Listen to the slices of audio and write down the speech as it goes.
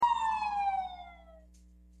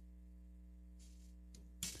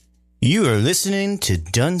You are listening to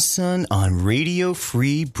Dunsun on Radio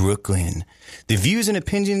Free Brooklyn. The views and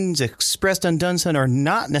opinions expressed on Dunsun are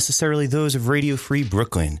not necessarily those of Radio Free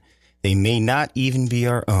Brooklyn. They may not even be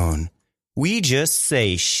our own. We just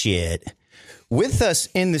say shit. With us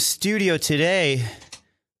in the studio today,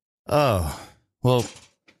 yet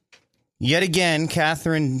again,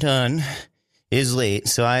 Catherine Dunn is late,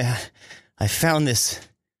 so I found this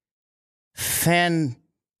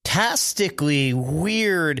fantastically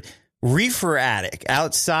weird reefer addict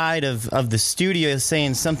outside of the studio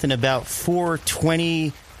saying something about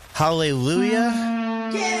 420 hallelujah.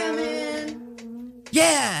 Yeah, man.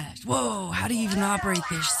 Yeah. Whoa, how do you even operate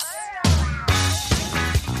this?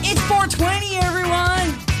 It's 420,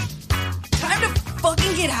 everyone. Time to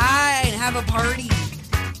fucking get high and have a party.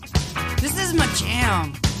 This is my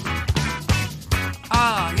jam.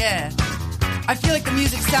 Oh, yeah. I feel like the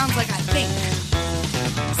music sounds like I think.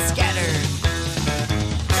 Scattered.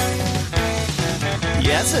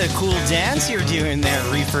 Yeah, that's a cool dance you're doing there,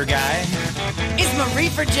 reefer guy. It's my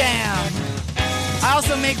reefer jam. I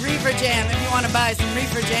also make reefer jam if you want to buy some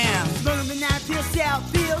reefer jam.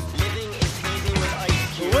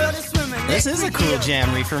 This is a cool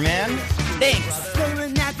jam, reefer man. Thanks.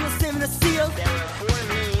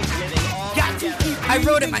 I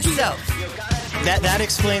wrote it myself. That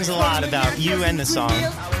explains a lot about you and the song.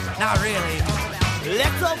 Not really.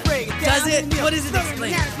 Does it? What does it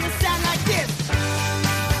explain?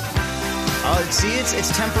 Oh, see, it's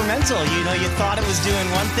temperamental. You know, you thought it was doing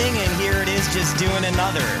one thing, and here it is just doing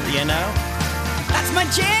another, you know? That's my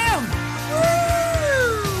jam!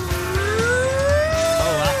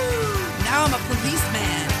 Oh, wow. Now I'm a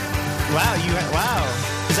policeman. Wow,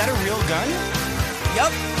 Is that a real gun? Yup.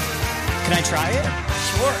 Can I try it?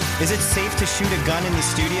 Sure. Is it safe to shoot a gun in the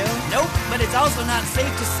studio? Nope, but it's also not safe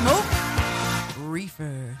to smoke.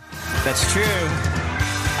 Reefer. That's true.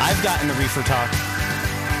 I've gotten the reefer talk.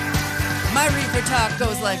 My reefer talk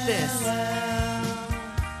goes like this.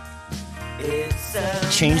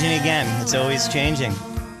 Changing again. It's always changing.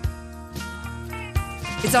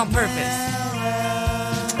 It's on purpose.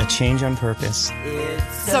 A change on purpose.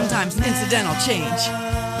 Sometimes incidental change.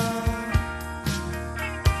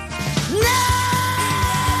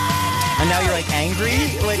 And now you're like angry?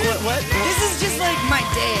 Like what? This is just like my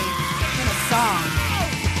day in a song.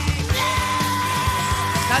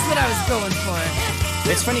 That's what I was going for.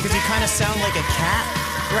 It's funny because you kind of sound like a cat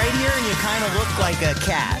right here, and you kind of look like a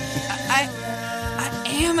cat. I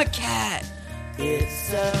am a cat. It's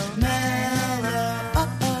so mellow.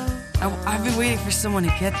 I've been waiting for someone to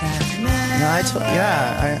get that. No,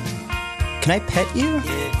 can I pet you?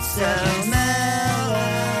 It's so mellow.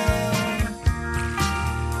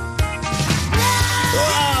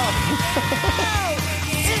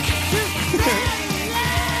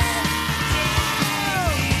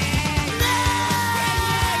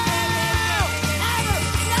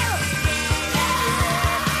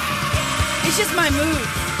 It's just my mood.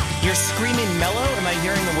 You're screaming mellow? Am I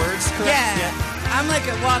hearing the words correct? Yeah. I'm like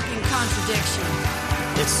a walking contradiction.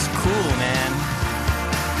 It's cool, man.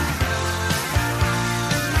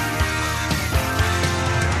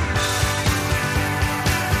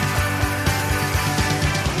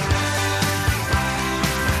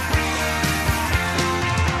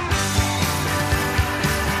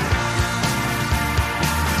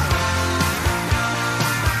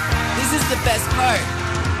 This is the best part.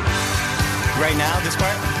 Right now, this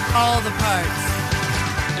part? All the parts.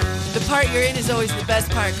 The part you're in is always the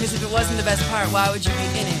best part, because if it wasn't the best part, why would you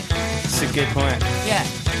be in it? That's a good point. Yeah.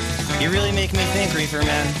 You really make me think, reefer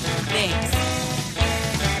man. Thanks.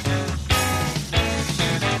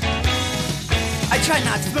 I try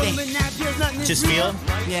not to think. Just feel?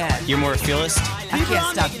 Yeah. You're more a feelist? I can't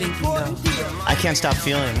stop thinking, though. I can't stop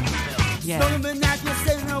feeling. Yeah. You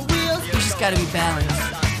just gotta be balanced.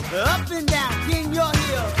 Up and down, in your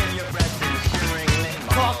heels.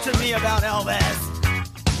 Talk to me about Elvis.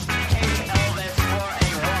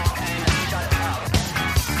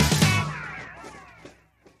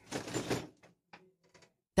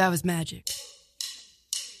 That was magic.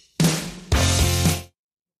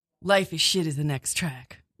 Life is shit is the next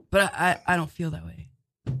track. But I don't feel that way.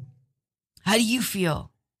 How do you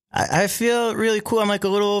feel? I feel really cool. I'm like a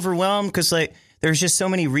little overwhelmed because like there's just so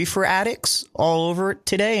many reefer addicts all over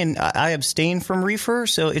today, and I abstain from reefer.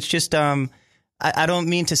 So it's just I don't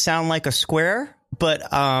mean to sound like a square, but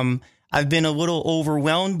I've been a little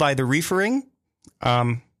overwhelmed by the reefering.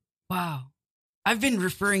 Wow. I've been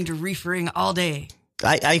referring to reefering all day.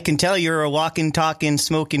 I can tell you're a walking, talking,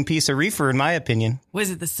 smoking piece of reefer, in my opinion. Was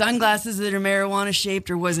it the sunglasses that are marijuana shaped,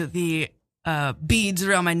 or was it the beads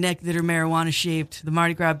around my neck that are marijuana shaped, the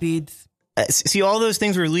Mardi Gras beads? See, all those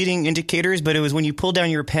things were leading indicators, but it was when you pulled down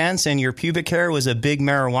your pants and your pubic hair was a big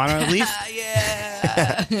marijuana leaf.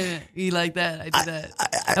 Yeah. You like that? I do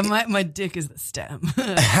that. My dick is the stem.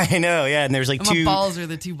 I know, yeah. And there's like my balls are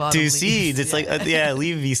the two bottom leaves. seeds. It's like,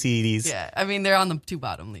 leafy seeds. Yeah, I mean, they're on the two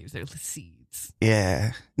bottom leaves. They're the seeds.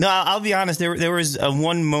 Yeah. No, I'll be honest. There was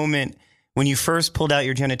one moment when you first pulled out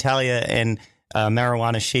your genitalia and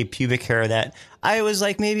marijuana-shaped pubic hair that I was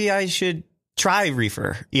like, maybe I should try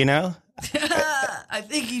reefer, you know? I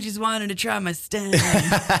think you just wanted to try my stem.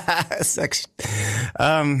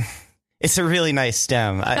 It's a really nice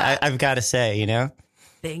stem. I've got to say, you know?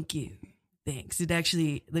 Thank you. Thanks. It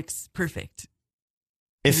actually looks perfect.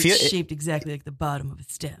 It's shaped exactly like the bottom of a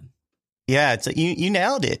stem. Yeah, it's you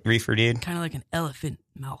nailed it, reefer dude. Kind of like an elephant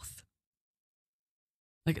mouth.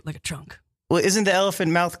 Like a trunk. Well, isn't the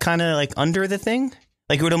elephant mouth kind of like under the thing?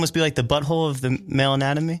 Like it would almost be like the butthole of the male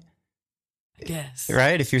anatomy? I guess.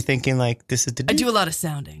 Right? If you're thinking like this is the I do a lot of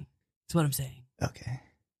sounding. That's what I'm saying. Okay.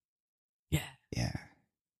 Yeah. Yeah.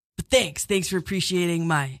 But thanks. Thanks for appreciating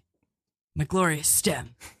my glorious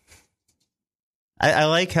stem. I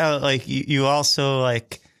like how like you also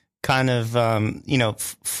like kind of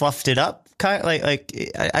fluffed it up, kind of like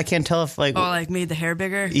I can't tell if like made the hair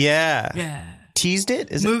bigger. Yeah. Teased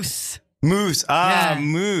it. Is mousse. Mousse. Ah, yeah.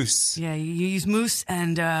 Mousse. Yeah, you use mousse,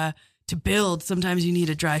 and to build, sometimes you need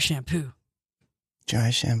a dry shampoo.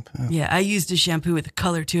 Dry shampoo. Yeah, I used a shampoo with a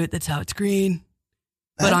color to it. That's how it's green,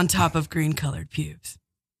 but on top of green colored pubes.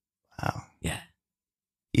 Wow. Yeah.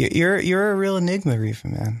 You're a real enigma, reefer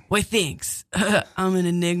man. Why, thanks. I'm an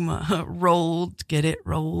enigma. Rolled. Get it?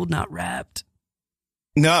 Rolled, not wrapped.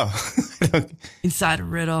 No. Inside a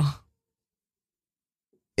riddle.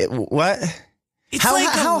 What? It's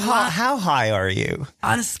how high are you?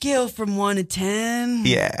 On a scale from 1 to 10.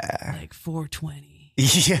 Yeah. Like 420.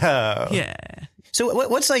 Yeah. Yeah. So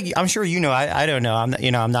what's like? I'm sure you know. I don't know.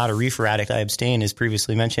 I'm not a reefer addict. I abstain, as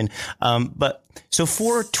previously mentioned. But so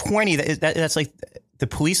 420. That's like the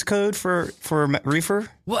police code for reefer.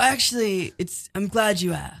 Well, actually, I'm glad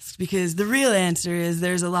you asked, because the real answer is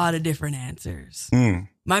there's a lot of different answers.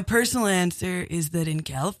 My personal answer is that in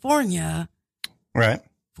California, right,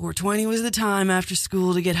 420 was the time after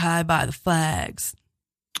school to get high by the flags.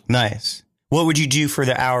 Nice. What would you do for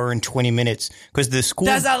the hour and 20 minutes? Because the school...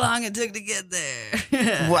 That's how long it took to get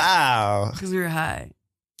there. Wow. Because we were high.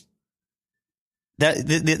 Yeah,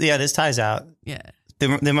 this ties out. Yeah.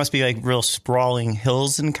 There must be like real sprawling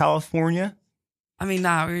hills in California. I mean,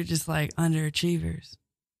 nah, we were just like underachievers.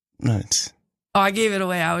 Nice. Oh, I gave it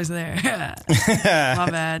away. I was there. My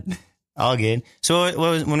bad. All good. So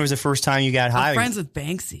when was the first time you got high? I'm friends with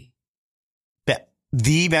Banksy.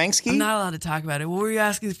 The Banksy? I'm not allowed to talk about it. What were you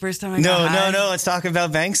asking the first time I got high? No. Let's talk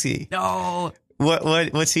about Banksy. No.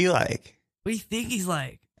 What's he like? What do you think he's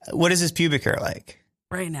like? What is his pubic hair like?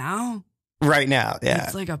 Right now? Right now, yeah.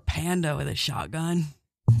 It's like a panda with a shotgun.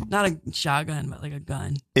 Not a shotgun, but like a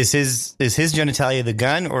gun. Is his genitalia the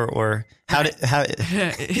gun or how?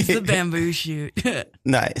 It's the bamboo shoot.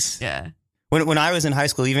 Nice. Yeah. When I was in high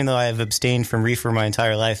school, even though I have abstained from reefer my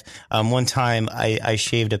entire life, one time I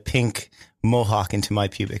shaved a pink mohawk into my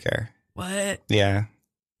pubic hair. What? Yeah.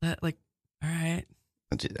 All right.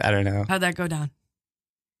 I don't know. How'd that go down?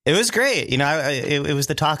 It was great. It was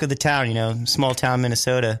the talk of the town, small town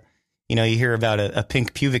Minnesota. You hear about a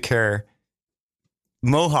pink pubic hair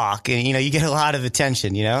mohawk and, you get a lot of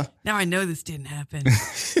attention, Now I know this didn't happen.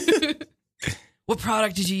 What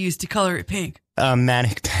product did you use to color it pink?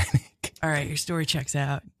 Manic Panic. All right, your story checks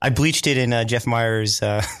out. I bleached it in Jeff Meyer's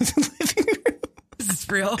living room. This is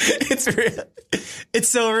real. It's real. It's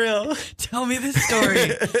so real. Tell me this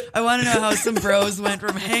story. I want to know how some bros went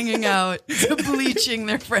from hanging out to bleaching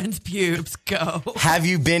their friends' pubes. Go. Have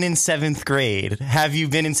you been in 7th grade?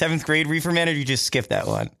 Reefer Man, or you just skipped that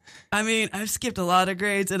one? I mean, I've skipped a lot of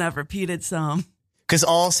grades and I've repeated some. Because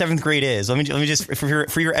all 7th grade is, let me just,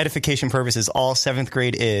 for your edification purposes, all 7th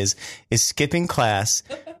grade is skipping class,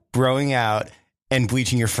 broing out, and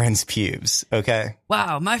bleaching your friend's pubes, okay?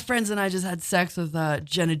 Wow, my friends and I just had sex with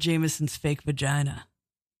Jenna Jameson's fake vagina.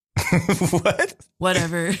 What?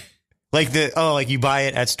 Whatever. Like like you buy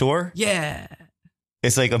it at store? Yeah.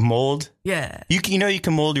 It's like a mold? Yeah. You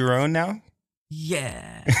can mold your own now?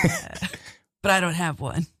 Yeah. But I don't have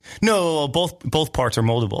one. No, both parts are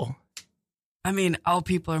moldable. I mean, all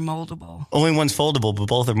people are moldable. Only one's foldable, but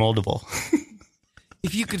both are moldable.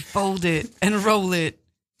 If you could fold it and roll it,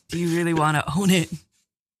 do you really want to own it?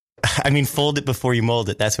 I mean, fold it before you mold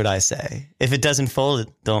it. That's what I say. If it doesn't fold, it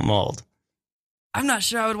don't mold. I'm not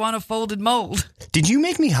sure I would want a folded mold. Did you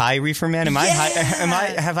make me high, Reefer Man? Am I high?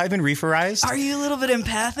 Yeah. Have I been reeferized? Are you a little bit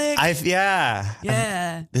empathic?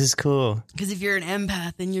 Yeah. This is cool. Because if you're an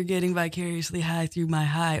empath, then you're getting vicariously high through my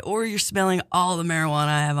high, or you're smelling all the marijuana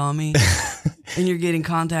I have on me, and you're getting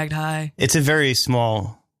contact high. It's a very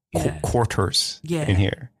small Yeah. quarters Yeah. in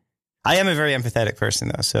here. I am a very empathetic person,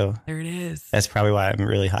 though, so There it is. that's probably why I'm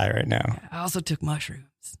really high right now. I also took mushrooms.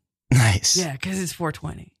 Nice. Yeah, because it's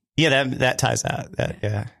 420. Yeah, that ties out.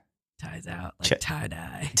 Yeah. Ties out like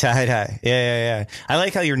tie-dye. Tie-dye. Yeah. I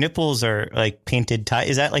like how your nipples are like painted tie.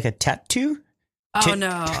 Is that like a tattoo? Oh,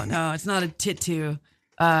 no, it's not a tattoo.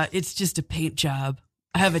 It's just a paint job.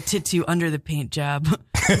 I have a tattoo under the paint job,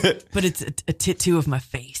 but it's a tattoo of my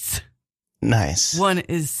face. Nice. One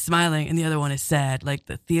is smiling and the other one is sad, like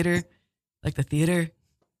the theater.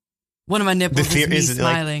 One of my nipples is me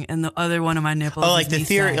smiling, and the other one of my nipples like is the me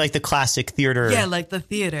theater, sad. like the classic theater. Yeah, like the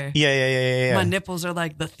theater. Yeah. My nipples are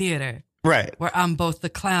like the theater, Right. where I'm both the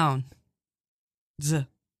clown. Yeah.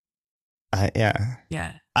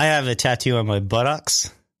 Yeah. I have a tattoo on my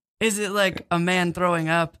buttocks. Is it like a man throwing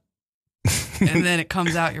up, and then it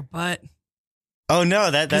comes out your butt? Oh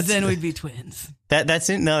no, Because then we'd be twins. that's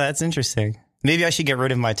interesting. Maybe I should get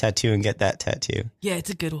rid of my tattoo and get that tattoo. Yeah, it's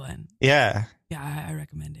a good one. Yeah. Yeah, I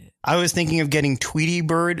recommend it. I was thinking of getting Tweety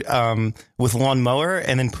Bird with lawnmower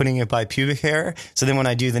and then putting it by pubic hair. So then when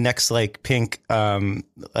I do the next like pink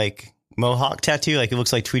like mohawk tattoo, like it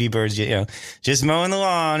looks like Tweety Bird's, just mowing the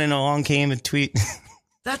lawn and along came a tweet.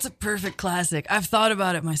 That's a perfect classic. I've thought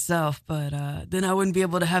about it myself, but then I wouldn't be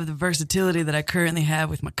able to have the versatility that I currently have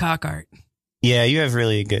with my cock art. Yeah, you have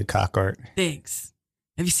really good cock art. Thanks.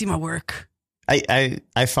 Have you seen my work?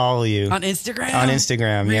 I follow you. On Instagram? On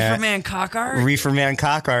Instagram, yeah. Reefer Man Cock Art? Reefer Man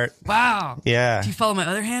Cock Art. Wow. Yeah. Do you follow my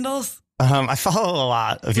other handles? I follow a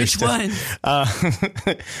lot of your Which stuff.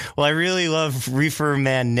 one? Well, I really love Reefer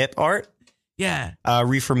Man Nip Art. Yeah.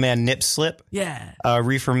 Reefer Man Nip Slip. Yeah.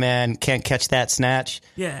 Reefer Man Can't Catch That Snatch.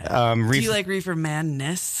 Yeah. Do you like Reefer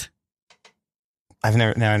Madness? I've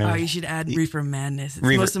never. Oh, you should add Reefer Madness. It's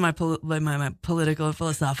most of my political and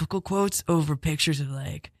philosophical quotes over pictures of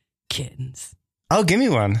like kittens. Oh, give me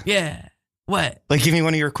one. Yeah. What? Like, give me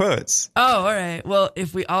one of your quotes. Oh, all right. Well,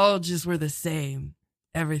 if we all just were the same,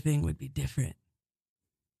 everything would be different.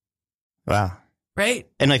 Wow. Right?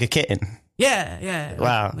 And like a kitten. Yeah.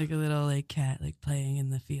 Wow. Like a little like cat like playing in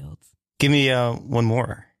the fields. Give me one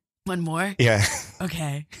more. One more? Yeah.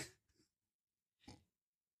 Okay.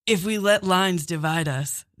 If we let lines divide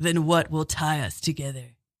us, then what will tie us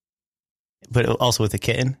together? But also with a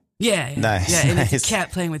kitten. Yeah. Nice. Yeah, and nice. it's a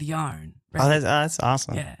cat playing with yarn. Right? Oh, that's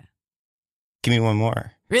awesome. Yeah. Give me one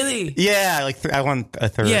more. Really? Yeah, like I want a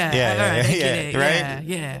third. Yeah. Yeah. All right. I get it. Right.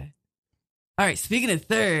 Yeah. All right. Speaking of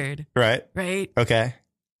third, Right. Okay.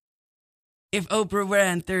 if Oprah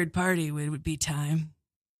ran third party, it would be time.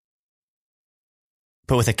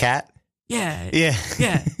 But with a cat. Yeah. Yeah.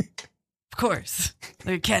 Yeah. Of course.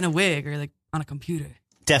 Like a cat in a wig or like on a computer.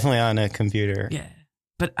 Definitely on a computer. Yeah.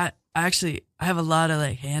 But I have a lot of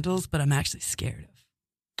like handles, but I'm actually scared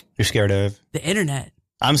of You're scared of the internet.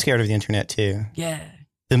 I'm scared of the internet too. Yeah.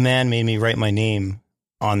 The man made me write my name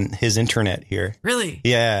on his internet here. Really?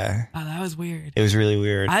 Yeah. Oh, that was weird. It was really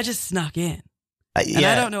weird. I just snuck in. And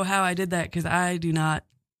I don't know how I did that because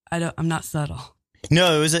I'm not subtle.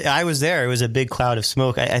 No, I was there. It was a big cloud of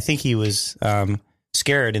smoke. I think he was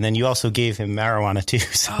scared. And then you also gave him marijuana too.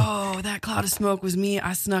 So. Oh, that cloud of smoke was me.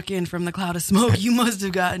 I snuck in from the cloud of smoke. You must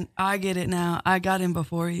have I get it now. I got in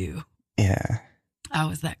before you. Yeah. I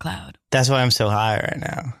was that cloud. That's why I'm so high right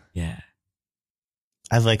now. Yeah.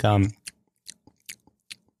 I've like,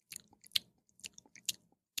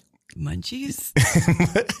 Munchies?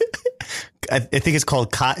 I think it's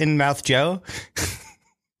called Cottonmouth Joe.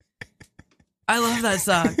 I love that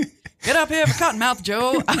song. Get up here, Cottonmouth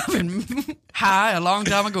Joe. I've been high a long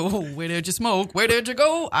time ago. Where did you smoke? Where did you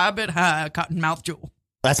go? I've been high, Cottonmouth Joe.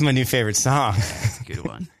 That's my new favorite song. That's a good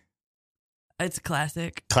one. It's a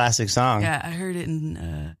classic. Classic song. Yeah, I heard it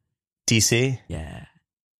in DC. Yeah.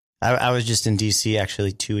 I was just in DC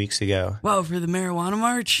actually 2 weeks ago. Whoa, for the marijuana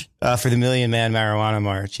march? For the Million Man Marijuana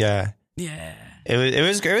March. Yeah. Yeah. It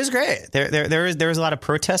was great. There was a lot of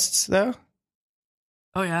protests though.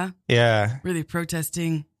 Oh yeah. Yeah. Really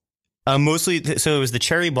protesting. Mostly. So it was the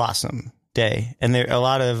Cherry Blossom Day, and there a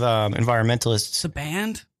lot of environmentalists. The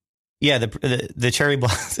band? Yeah, the Cherry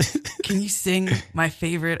Blossom. Can you sing my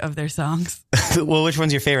favorite of their songs? Well, which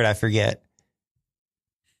one's your favorite? I forget.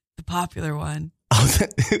 The popular one. Oh,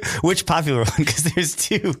 which popular one? Because there's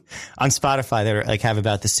two on Spotify that are, like have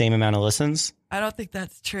about the same amount of listens. I don't think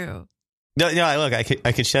that's true. No, look, I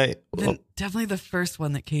could show you. Definitely the first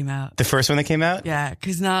one that came out. The first one that came out? Yeah,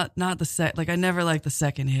 because not the second. Like, I never liked the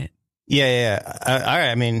second hit. Yeah. All right,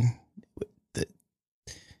 I mean,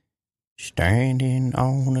 standing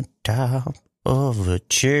on the top of a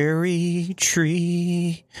cherry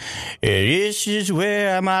tree, this is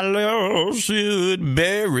where my love should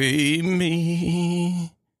bury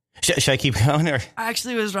me. Should I keep going? Or? I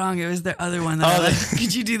actually was wrong. It was the other one. That I liked.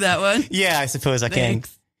 Could you do that one? Yeah, I suppose I can.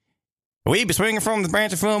 We be swinging from the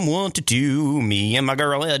branches from 1 to 2. Me and my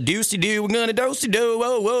girl a deuce-de-do. We're gonna dose-de-do.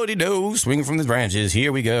 Oh, whoa-de-do. Swinging from the branches.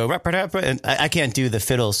 Here we go. And I can't do the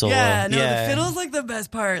fiddle solo. Yeah, no, the fiddle's like the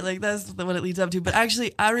best part. Like, that's what it leads up to. But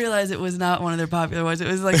actually, I realized it was not one of their popular ones. It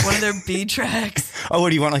was like one of their B tracks. Oh, what,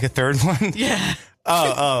 do you want like a third one? Yeah.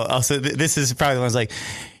 Oh, so this is probably the one's like,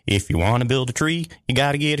 if you want to build a tree, you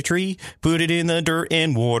got to get a tree. Put it in the dirt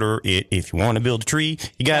and water it. If you want to build a tree,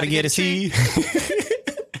 you got to get a seed.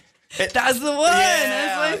 That's the one.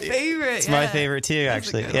 Yeah, that's my favorite. It's my favorite too,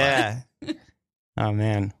 actually. Yeah. Oh,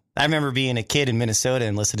 man. I remember being a kid in Minnesota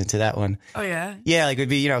and listening to that one. Oh, yeah? Yeah, like it would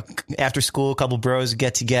be, after school, a couple bros would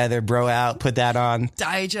get together, bro out, put that on.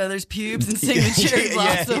 Dye each other's pubes and sing the cherry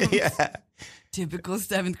blossoms. Yeah. Typical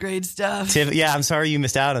 7th grade stuff. Yeah, I'm sorry you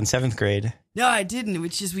missed out on 7th grade. No, I didn't.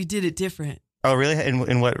 It's just we did it different. Oh, really?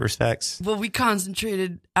 In what respects? Well, we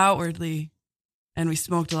concentrated outwardly and we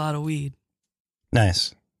smoked a lot of weed.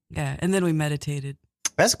 Nice. Yeah, and then we meditated.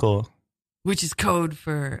 That's cool. Which is code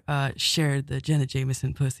for shared the Jenna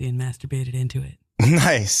Jameson pussy and masturbated into it.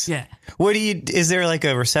 Nice. Yeah. What do you? Is there like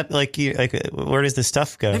a where does the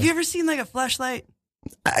stuff go? Have you ever seen like a fleshlight?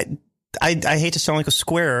 I hate to sound like a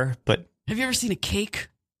square, but have you ever seen a cake?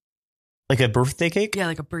 Like a birthday cake? Yeah,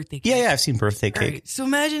 like a birthday cake. Yeah, I've seen birthday cake. Right. So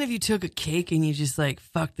imagine if you took a cake and you just like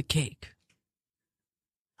fuck the cake.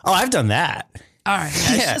 Oh, I've done that. All right.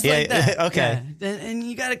 Yeah, it's just like that. Okay. Yeah. And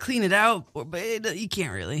you got to clean it out, but you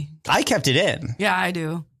can't really. I kept it in. Yeah, I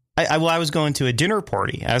do. I was going to a dinner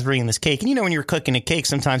party. I was bringing this cake. And when you're cooking a cake,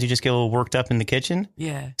 sometimes you just get a little worked up in the kitchen.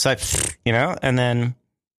 Yeah. So and then.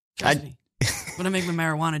 Trust me. When I make my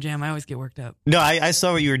marijuana jam, I always get worked up. No, I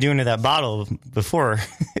saw what you were doing to that bottle before.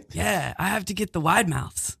 Yeah, I have to get the wide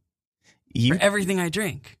mouths for everything I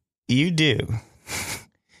drink. You do.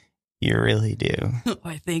 You really do.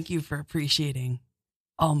 I thank you for appreciating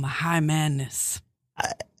all my high manness,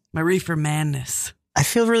 my reefer manness. I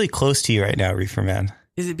feel really close to you right now, Reefer Man.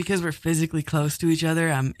 Is it because we're physically close to each other?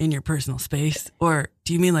 I'm in your personal space? Or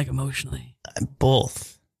do you mean like emotionally?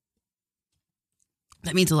 Both.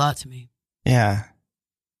 That means a lot to me. Yeah.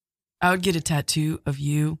 I would get a tattoo of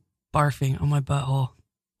you barfing on my butthole.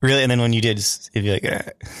 Really? And then when you did, it'd be like,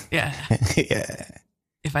 yeah. Yeah.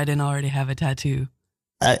 If I didn't already have a tattoo.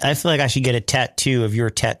 I feel like I should get a tattoo of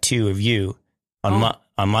your tattoo of you on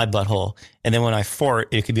my butthole. And then when I fart,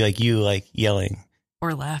 it could be like you like yelling.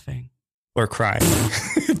 Or laughing. Or crying.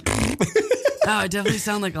 Oh, I definitely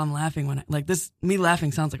sound like I'm laughing when me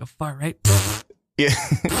laughing sounds like a fart, right? Yeah.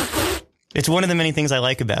 It's one of the many things I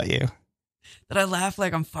like about you. That I laugh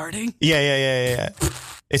like I'm farting? Yeah.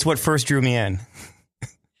 It's what first drew me in.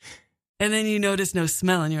 And then you notice no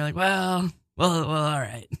smell and you're like, well, all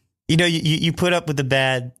right. You put up with the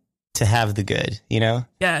bad to have the good,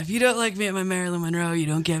 Yeah, if you don't like me at my Marilyn Monroe, you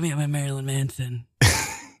don't get me at my Marilyn Manson.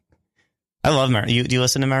 I love Marilyn. Do you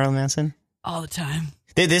listen to Marilyn Manson? All the time.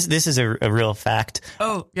 This is a real fact.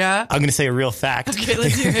 Oh, yeah? I'm going to say a real fact. Okay,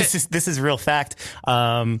 let's hear it. This is real fact.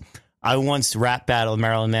 I once rap battled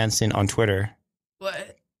Marilyn Manson on Twitter.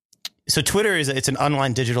 What? So Twitter it's an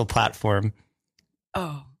online digital platform.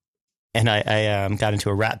 Oh. And I got into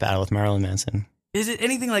a rap battle with Marilyn Manson. Is it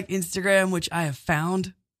anything like Instagram, which I have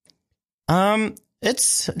found?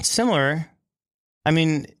 It's similar. I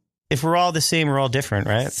mean, if we're all the same, we're all different,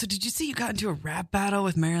 right? So did you see you got into a rap battle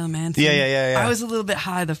with Marilyn Manson? Yeah. I was a little bit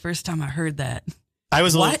high the first time I heard that. I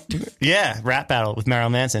was what? Rap battle with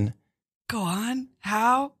Marilyn Manson. Go on.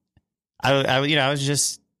 How? I was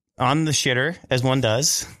just on the shitter, as one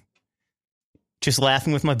does, just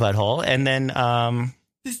laughing with my butthole, and then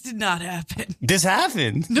this did not happen. This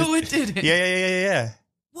happened. No, it didn't. Yeah.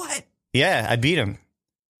 What? Yeah, I beat him.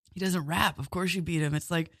 He doesn't rap. Of course you beat him.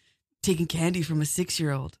 It's like taking candy from a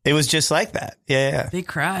 6-year-old. It was just like that. Yeah. They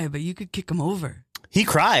cry, but you could kick him over. He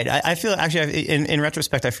cried. I feel actually, in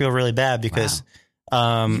retrospect, I feel really bad because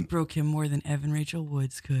you broke him more than Evan Rachel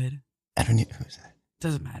Woods could. I don't know who's that.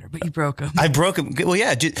 Doesn't matter, but you broke him. I broke him. Well,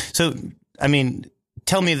 yeah. So, I mean,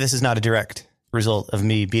 tell me this is not a direct result of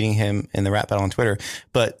me beating him in the rap battle on Twitter.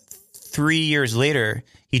 But 3 years later,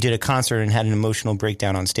 he did a concert and had an emotional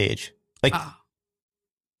breakdown on stage.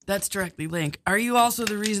 That's directly linked. Are you also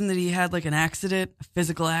the reason that he had like an accident, a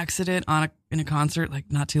physical accident in a concert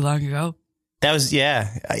like not too long ago? That was, yeah.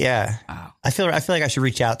 Wow. I feel like I should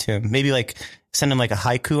reach out to him. Maybe like send him like a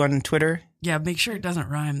haiku on Twitter. Yeah, make sure it doesn't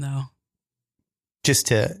rhyme though. Just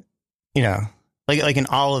to, like an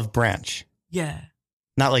olive branch, Yeah.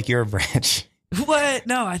 not like your branch. What?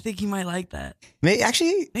 No, I think he might like that.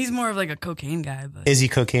 Actually, He's more of like a cocaine guy, but is he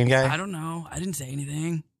cocaine guy? I don't know. I didn't say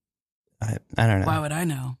anything. I don't know. Why would I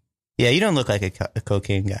know? Yeah, you don't look like a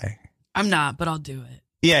cocaine guy. I'm not, but I'll do it.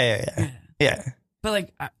 Yeah. But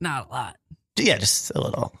like, not a lot. Yeah, just a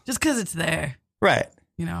little. Just because it's there. Right.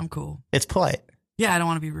 I'm cool. It's polite. Yeah, I don't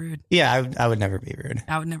want to be rude. Yeah, I would never be rude.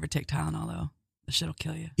 I would never take Tylenol though. The shit'll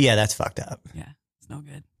kill you. Yeah, that's fucked up. Yeah, it's no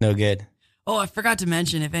good. No good. Oh, I forgot to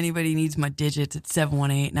mention, if anybody needs my digits, it's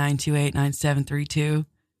 718-928-9732.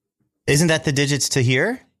 Isn't that the digits to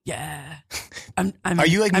here? Yeah. Are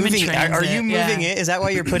you like I'm in moving? Are you transit. moving it? Is that why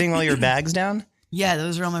you're putting all your bags down? Yeah,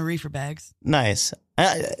 those are all my reefer bags. Nice.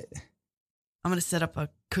 I'm gonna set up a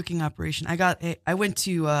cooking operation. I went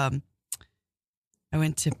to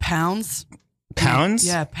Pounds. Pounds?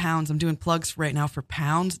 Yeah, Pounds. I'm doing plugs right now for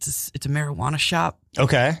Pounds. It's a marijuana shop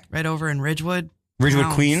Okay. right over in Ridgewood. Ridgewood,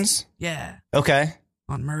 Pounds. Queens? Yeah, Okay.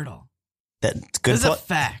 on Myrtle. That's good. This is a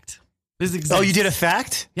fact. This exists. Oh, you did a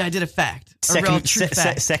fact? Yeah, I did a fact. A real true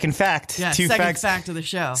fact. Second fact. Yeah, Two second facts. fact of the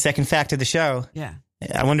show. Second fact of the show. Yeah.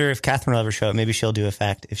 I wonder if Catherine will ever show up. Maybe she'll do a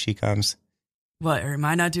fact if she comes. What? Or am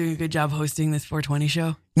I not doing a good job hosting this 420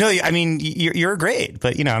 show? No, I mean, you're great,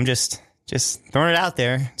 but, I'm just throwing it out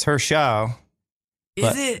there. It's her show.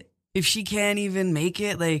 Is it? If she can't even make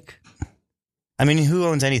it, like... I mean, who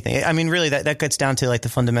owns anything? I mean, really, that gets down to like the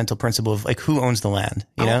fundamental principle of like who owns the land,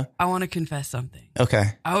 you know? I want to confess something. Okay.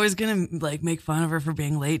 I was going to like make fun of her for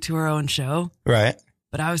being late to her own show, Right.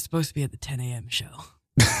 but I was supposed to be at the 10 a.m. show.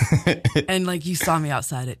 And like you saw me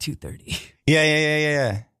outside at 2:30.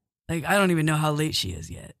 Yeah. Like I don't even know how late she is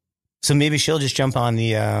yet. So maybe she'll just jump on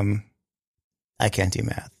the, I can't do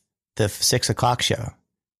math, the 6 o'clock show.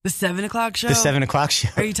 The 7 o'clock show? The 7 o'clock show.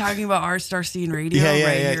 Are you talking about Our Star Scene Radio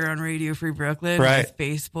Yeah, here on Radio Free Brooklyn? Right. With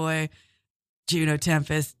Face Boy, Juno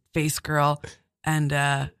Tempest, Face Girl,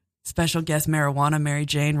 and special guest marijuana Mary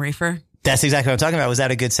Jane Reefer? That's exactly what I'm talking about. Was that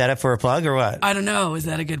a good setup for a plug or what? I don't know. Is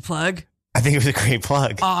that a good plug? I think it was a great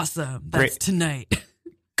plug. Awesome. That's Great. tonight.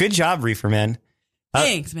 Good job, Reefer Man.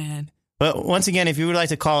 Thanks, man. But once again, if you would like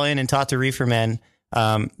to call in and talk to Reefer Man,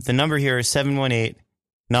 the number here is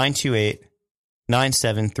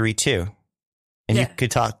 718-928-9732. And you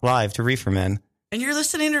could talk live to Reefer Man. And you're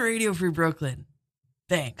listening to Radio Free Brooklyn.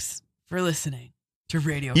 Thanks for listening to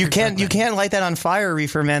Radio You Free can't Brooklyn. light that on fire,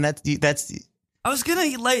 Reefer Man. That's I was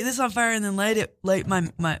gonna light this on fire and then light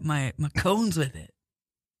my cones with it.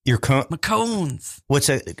 your cone. My cones.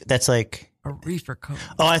 That's like A reefer cone.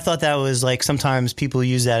 Oh, I thought that was like sometimes people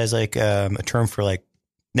use that as like a term for like.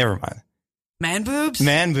 Never mind. Man boobs?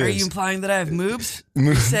 Man boobs. Are you implying that I have moobs?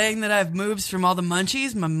 You're saying that I have moobs from all the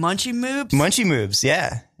munchies? My munchie moobs? Munchie moves,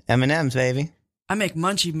 yeah. M&M's, baby. I make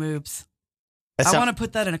munchie moobs. That's I not- want to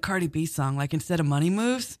put that in a Cardi B song. Like instead of money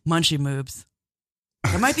moves, munchie moobs.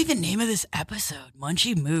 That might be the name of this episode.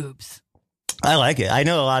 Munchie moobs. I like it. I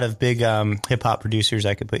know a lot of big hip hop producers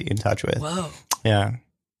I could put you in touch with. Whoa. Yeah.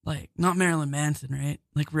 Like not Marilyn Manson, right?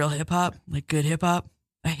 Like real hip hop? Like good hip hop?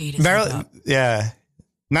 I hate his hip Marilyn, hop. yeah.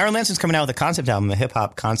 Marilyn Manson's coming out with a concept album, a hip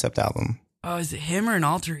hop concept album. Oh, is it him or an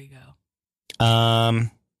alter ego?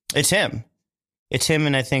 It's him. It's him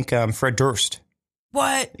and I think Fred Durst.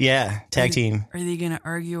 What? Yeah, tag team. Are they going to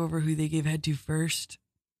argue over who they gave head to first?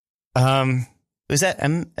 Was that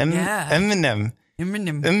Yeah. Eminem? Eminem.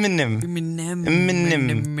 Eminem. Eminem.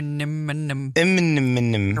 Eminem. Eminem.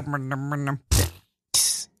 Eminem.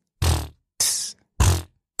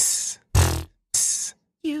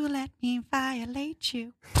 You let me violate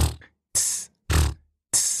you.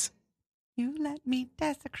 You let me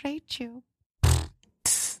desecrate you.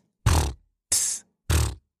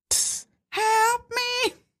 Help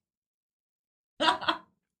me.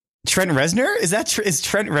 Trent Reznor? Is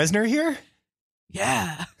Trent Reznor here?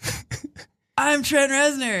 Yeah. I'm Trent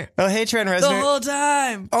Reznor. Oh, hey, Trent The Reznor. whole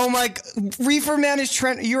time. Oh my, Reefer Man is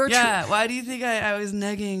Trent. You're Yeah. Why do you think I was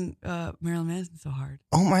negging Marilyn Manson so hard?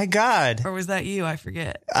 Oh my God. Or was that you? I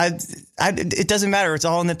forget. It doesn't matter. It's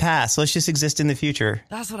all in the past. Let's just exist in the future.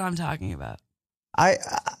 That's what I'm talking about. I'm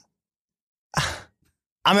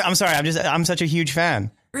sorry. I'm such a huge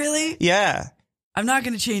fan. Really? Yeah. I'm not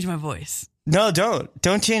going to change my voice. No, don't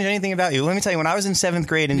change anything about you. Let me tell you, when I was in 7th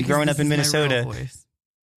grade and Because growing this up in is my real Minnesota, voice.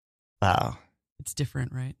 wow, It's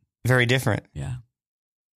different, right? very different. Yeah.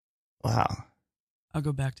 Wow. I'll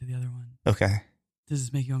go back to the other one. Okay. Does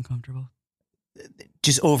this make you uncomfortable?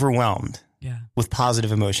 Just overwhelmed Yeah. with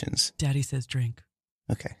positive emotions. Daddy says drink.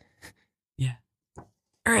 Okay. Yeah.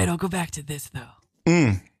 All right, I'll go back to this, though.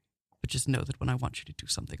 But just know that when I want you to do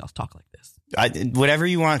something, I'll talk like this. Whatever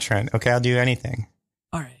you want, Trent. Okay, I'll do anything.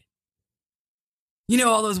 All right. You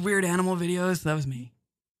know all those weird animal videos? That was me.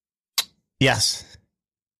 Yes.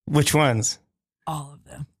 Which ones? All of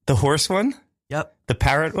them. The horse one? Yep. The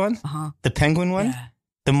parrot one? Uh-huh. The penguin one? Yeah.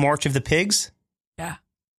 The March of the Pigs? Yeah.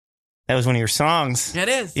 That was one of your songs. It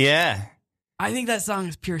is. Yeah. I think that song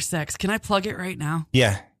is pure sex. Can I plug it right now?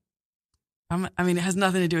 Yeah. I mean, it has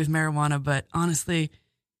nothing to do with marijuana, but honestly,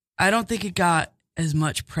 I don't think it got as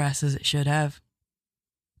much press as it should have,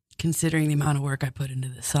 considering the amount of work I put into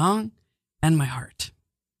this song and my heart.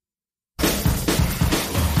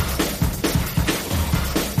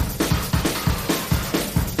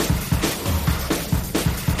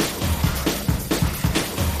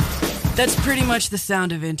 That's pretty much the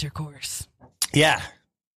sound of intercourse. Yeah.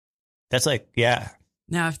 That's like, yeah.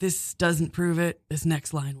 Now, if this doesn't prove it, this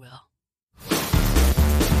next line will.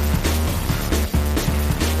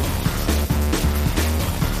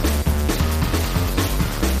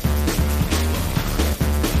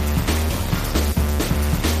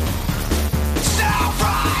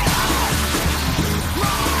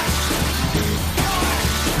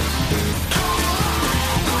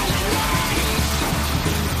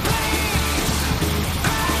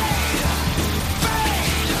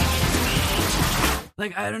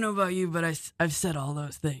 Like, I don't know about you, but I've said all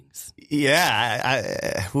those things. Yeah.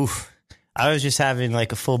 I was just having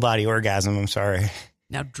like a full body orgasm. I'm sorry.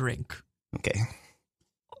 Now drink. Okay.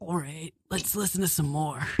 All right, let's listen to some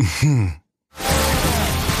more. You're going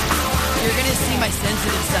to see my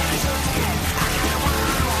sensitive side.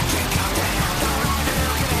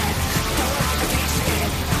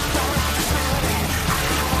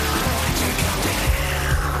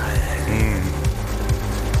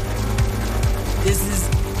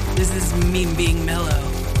 This is me being mellow.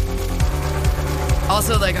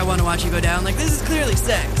 Also, like, I want to watch you go down. Like, this is clearly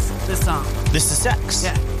sex, this song. This is sex.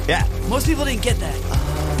 Yeah. Yeah. Most people didn't get that.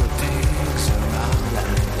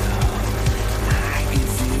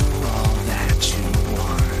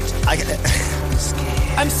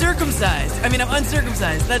 I'm circumcised. I mean, I'm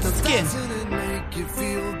uncircumcised. That's skin.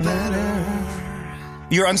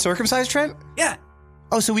 You're uncircumcised, Trent? Yeah.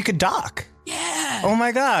 Oh, so we could dock. Yeah. Oh,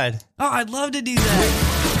 my God. Oh, I'd love to do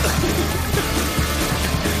that.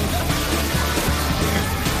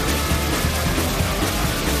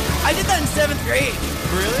 I did that in 7th grade.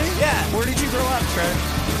 Really? Yeah. Where did you grow up, Trent?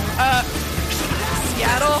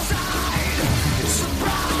 Seattle.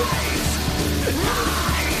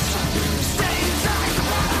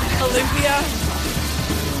 Olympia.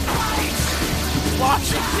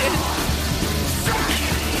 Washington.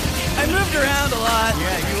 I moved around a lot.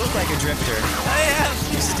 Yeah, you look like a drifter. I am.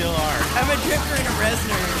 You still are. I'm a drifter and a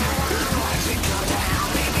Reznor.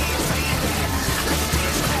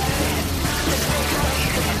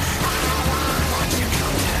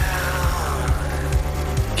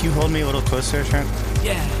 Can you hold me a little closer, Trent?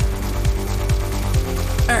 Yeah.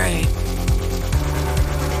 All right.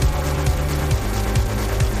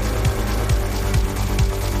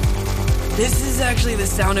 This is actually the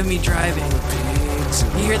sound of me driving.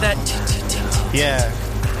 You hear that? Yeah.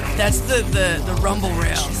 That's the rumble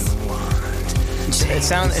rails. It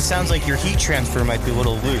sounds like your heat transfer might be a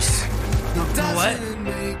little loose. What?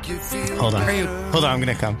 Hold on. Are you? Hold on, I'm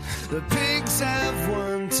gonna come. The pigs have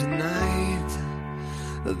won tonight.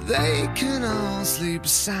 They can all sleep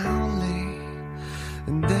soundly,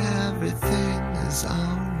 and everything is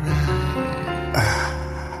alright.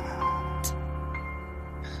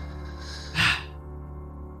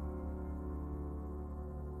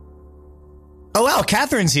 Oh wow,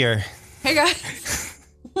 Catherine's here. Hey guys.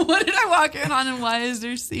 What did I walk in on, and why is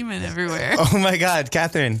there semen everywhere? Oh my God,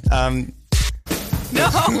 Catherine. No.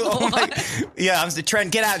 Oh my, yeah,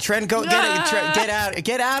 Trent, get out. Trent, go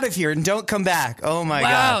get out of here and don't come back. Oh my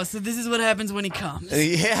Wow, God. so this is what happens when he comes.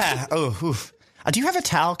 Yeah. Oh, oof. Do you have a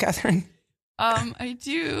towel, Catherine? I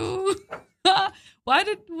do. What?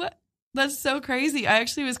 That's so crazy. I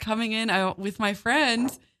actually was coming in with my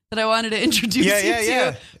friends that I wanted to introduce you to.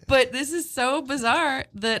 Yeah. But this is so bizarre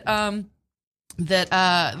that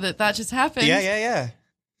that just happened. Yeah.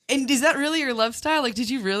 And is that really your love style? Like, did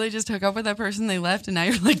you really just hook up with that person, they left, and now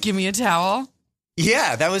you're like, give me a towel?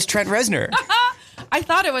 Yeah, that was Trent Reznor. I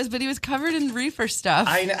thought it was, but he was covered in reefer stuff.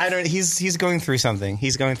 I don't. He's going through something.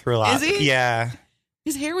 He's going through a lot. Is he? Yeah.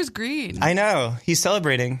 His hair was green. I know. He's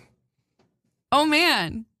celebrating. Oh,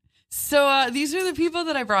 man. So these are the people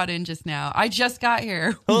that I brought in just now. I just got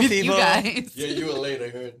here Hello, with people. you guys. Yeah, you were late, I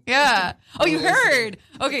heard. Yeah. Oh, you heard.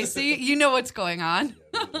 Okay, so you know what's going on.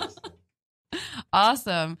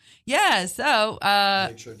 Awesome. Yeah, so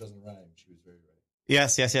Make sure it doesn't rhyme. She was very right.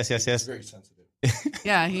 Yes. Very sensitive.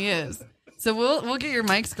 Yeah, he is. So we'll get your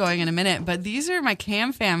mics going in a minute, but these are my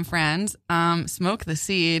Cam Fam friends. Smoke the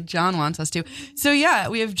Seed. John wants us to. So yeah,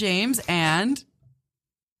 we have James and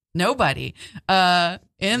nobody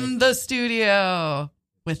in the studio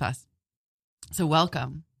with us. So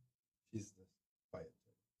welcome. He's quiet.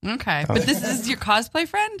 Okay, but this is your cosplay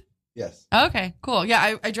friend? Yes. Okay, cool.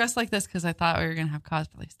 Yeah, I dressed like this because I thought we were gonna have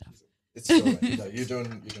cosplay stuff. It's so right. You're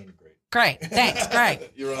doing great. Great, thanks, Greg.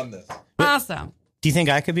 You're on this. Awesome. Do you think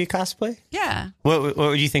I could be a cosplay? Yeah. What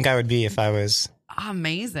would you think I would be if I was?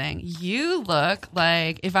 Amazing. You look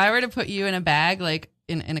like if I were to put you in a bag, like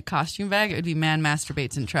in a costume bag, it would be man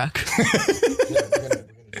masturbates in truck. Yeah, we're gonna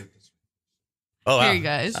do this. Oh, wow. Here you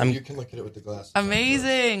guys. You can look at it with the glasses.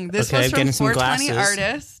 Amazing. This Okay, was I'm from getting some 420 glasses.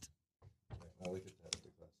 Artist. I'll look at that with the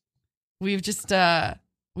glasses.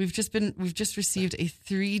 We've just received a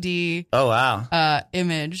 3D Oh, wow.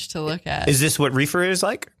 image to look at. Is this what reefer is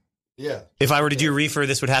like? Yeah. If I were to do reefer,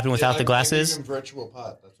 this would happen without the glasses? I'm virtual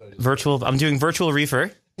pot. That's what I just Virtual. I'm doing virtual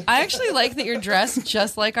reefer. I actually like that you're dressed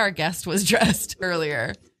just like our guest was dressed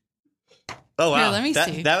earlier. Oh, wow. Here, let me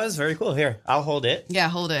see. That was very cool. Here, I'll hold it. Yeah,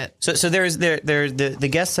 hold it. So the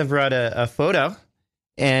guests have brought a photo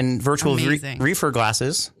and virtual Amazing. reefer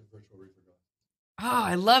glasses. Oh,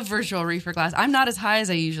 I love virtual reefer glass. I'm not as high as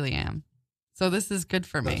I usually am. So this is good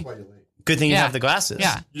for That's me. why you're late. Good thing you Yeah. have the glasses.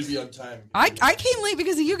 Yeah. You'd be on time. I came late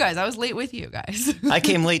because of you guys. I was late with you guys. I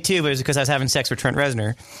came late too, but it was because I was having sex with Trent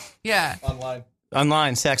Reznor. Yeah. Online.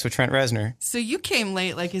 Online sex with Trent Reznor. So you came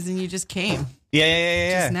late, like as in you just came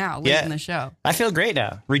Yeah. just now, late in the show. I feel great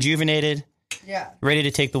now. Rejuvenated, Yeah. ready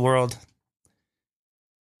to take the world.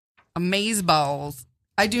 Amaze balls.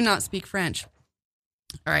 I do not speak French.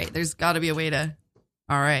 All right. There's got to be a way to.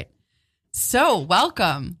 All right. So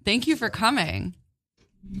welcome. Thank you for coming.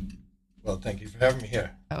 Well, thank you for having me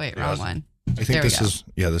here. Oh, wait. Yeah, Wrong one. I There think we this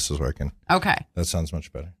go. is working. Okay. That sounds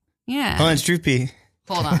much better. Yeah. Oh, it's droopy.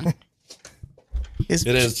 Hold on. It's-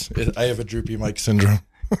 It is. I have a droopy mic syndrome.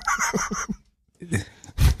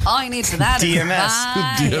 All you need for that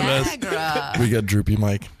DMS. is DMS. Viagra. We got droopy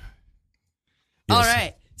mic. All Yes.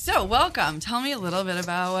 right. So welcome. Tell me a little bit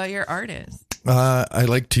about what your art is. I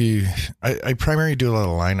like to. I primarily do a lot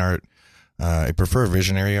of line art. I prefer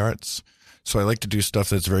visionary arts, so I like to do stuff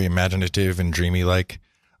that's very imaginative and dreamy. Like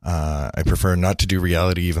I prefer not to do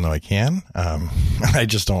reality, even though I can. I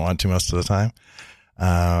just don't want to most of the time.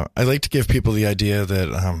 I like to give people the idea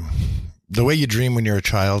that the way you dream when you're a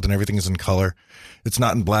child and everything's in color, it's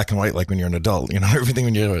not in black and white like when you're an adult. You know, everything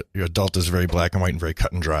when you're adult is very black and white and very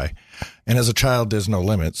cut and dry. And as a child, there's no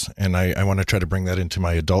limits. And I want to try to bring that into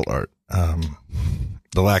my adult art.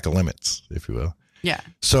 The lack of limits, if you will. Yeah.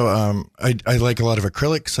 So I like a lot of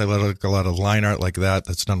acrylics. I like a lot of line art like that.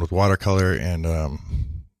 That's done with watercolor and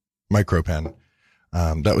micro pen.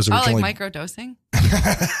 That was Oh, originally like microdosing?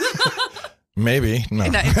 maybe no.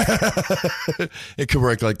 Nice. It could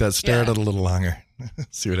work like that. Stare at Yeah. it a little longer.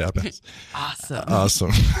 See what happens. Awesome.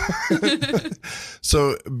 Awesome.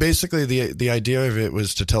 So basically the idea of it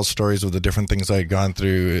was to tell stories of the different things I had gone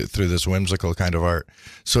through this whimsical kind of art.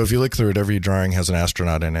 So if you look through it, every drawing has an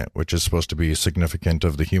astronaut in it, which is supposed to be significant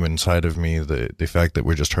of the human side of me, the fact that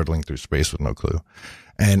we're just hurtling through space with no clue.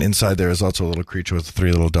 And inside there is also a little creature with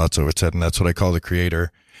 3 little dots over its head, and that's what I call the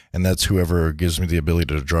creator. And that's whoever gives me the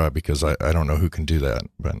ability to draw, because I don't know who can do that,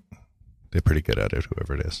 but they're pretty good at it,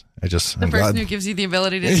 whoever it is. The I'm person glad. who gives you the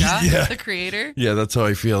ability to draw, Yeah. the creator. Yeah, that's how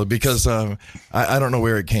I feel, because I don't know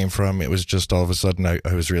where it came from. It was just all of a sudden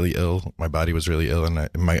I was really ill. My body was really ill, and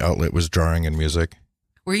my outlet was drawing and music.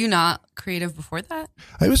 Were you not creative before that?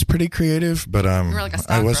 I was pretty creative, but You were like a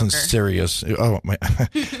I wasn't stockbroker. serious. Oh, my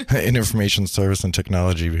an information service and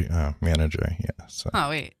technology manager. Yeah, so Oh,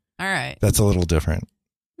 wait. All right. that's a little different.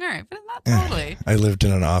 All right. But not totally. I lived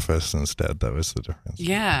in an office instead. That was the difference.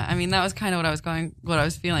 Yeah. I mean, that was kind of what I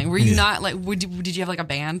was feeling. Were you not like, did you have like a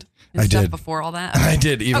band and I stuff did. before all that? I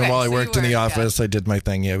did. Even Okay, while I so you worked in were, the yeah. office, I did my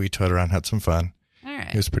thing. Yeah, we toured around, had some fun. All right.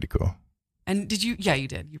 It was pretty cool. And did you? Yeah, you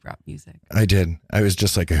did. You brought music. I did. I was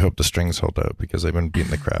just like, I hope the strings hold out, because I've been beating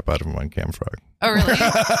the crap out of him on Camfrog. Oh,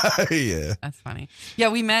 really? Yeah. That's funny. Yeah,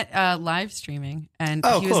 we met live streaming, and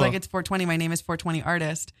Oh, he was cool. like, "It's 420. My name is 420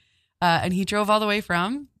 Artist," and he drove all the way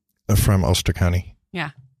from. From Ulster County,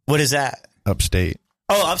 Yeah. What is that? upstate.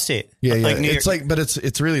 Oh, upstate. Yeah, yeah. Like New It's York. like, but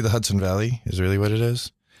it's really the Hudson Valley is really what it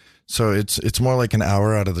is. So it's more like an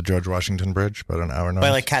hour out of the George Washington Bridge, about an hour north. By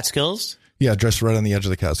like Catskills. Yeah, just right on the edge of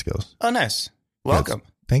the Catskills. Oh, nice. Welcome.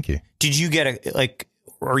 Yes. Thank you. Did you get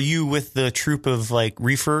are you with the troop of like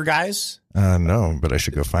reefer guys? No, but I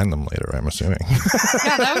should go find them later, I'm assuming.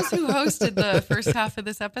 Yeah, that was who hosted the first half of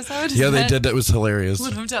this episode. Yeah, they did. That was hilarious.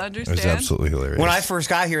 Want them to It understand. was absolutely hilarious. When I first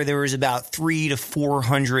got here, there was about 300 to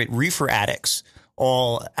 400 reefer addicts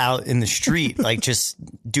all out in the street, like just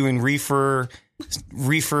doing reefering.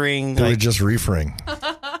 They were Like, just reefering.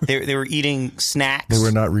 they were eating snacks. They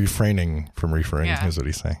were not refraining from reefering, Yeah. is what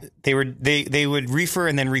he's saying. They would reefer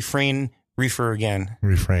and then reefer again.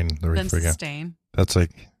 Refrain, the Then reefer again. sustain. That's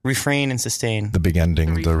like Refrain and sustain. the big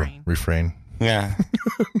ending, The the refrain. refrain. Yeah.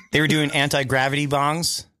 They were doing anti-gravity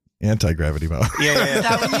bongs. Anti-gravity bomb. Yeah, yeah, Is yeah.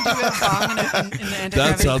 that when you do a bomb in the anti-gravity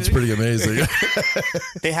That sounds booth? pretty amazing.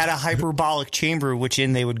 They had a hyperbolic chamber, which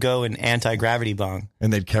in they would go in anti-gravity bong.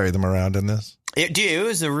 And they'd carry them around in this. Dude, it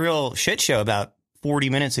was a real shit show about 40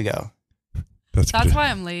 minutes ago. That's That's why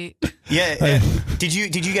I'm late. Yeah. yeah. Did you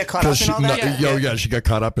get caught up in all that? Yeah, she got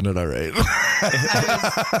caught up in it, all right.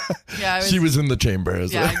 I was, She was in the chamber.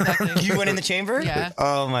 yeah, exactly. You went in the chamber? Yeah.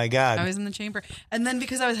 Oh my God. I was in the chamber. And then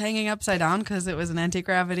because I was hanging upside down because it was an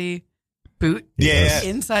anti-gravity boot Yeah.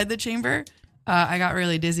 inside the chamber, I got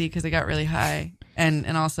really dizzy because I got really high. And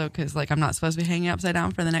also because like I'm not supposed to be hanging upside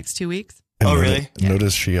down for the next 2 weeks. And Oh, really?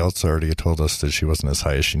 Notice she also already told us that she wasn't as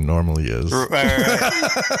high as she normally is. Right.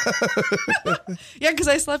 Yeah, because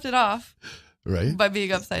I slept it off Right? by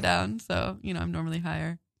being upside down. So, I'm normally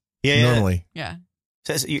higher. Yeah, yeah. Normally. Yeah.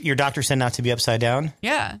 So your doctor said not to be upside down?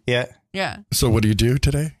 Yeah. Yeah. Yeah. So what do you do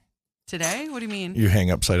today? Today? What do you mean? You hang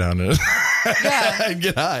upside down and Yeah.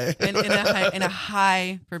 get high. In a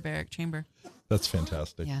hyperbaric chamber. That's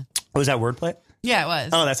fantastic. Yeah. Was that wordplay? Yeah, it was.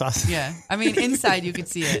 Oh, that's awesome. Yeah. I mean, inside you could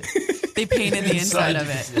see it. They painted the inside of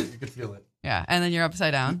it. You could feel it. Yeah. And then you're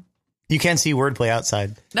upside down. You can't see wordplay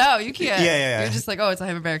outside. No, you can't. Yeah, yeah, yeah. You're just like, oh, it's a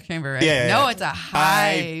hyperbaric chamber, right? Yeah, yeah, No, yeah. it's a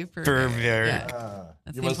hyperbaric. Hyperbaric. Yeah.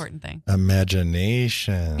 That's the important thing.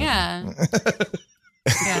 Imagination. Yeah.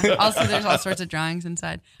 Yeah. Also, there's all sorts of drawings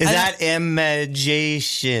inside. Is I- that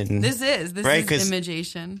imagination? This is Right, 'cause-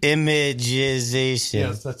 imagization. Imagization.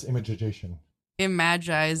 Yes, that's imagination.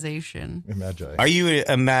 Imagization. Imagi. Are you a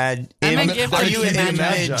I'm a gift Are of you a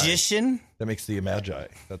imagi. magician? That makes the imagi.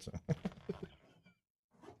 That's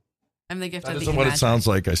I'm the gift that of the isn't what it imagi. sounds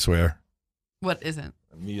like, I swear. What isn't?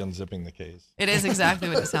 Me unzipping the case. It is exactly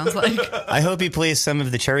what it sounds like. I hope he plays some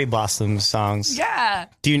of the Cherry Blossom songs. Yeah.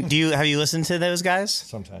 Do you have you listened to those guys?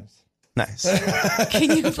 Sometimes. Nice.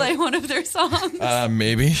 Can you play one of their songs?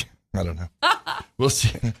 Maybe. I don't know. We'll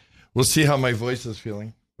see. We'll see how my voice is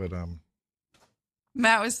feeling. But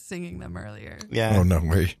Matt was singing them earlier. Yeah. oh no,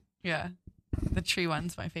 wait. Yeah. The tree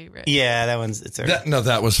one's my favorite. Yeah, that one's it's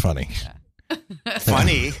That was funny.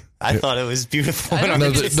 funny. I thought it was beautiful. I don't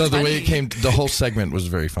No, think it's the way it funny. came, the whole segment was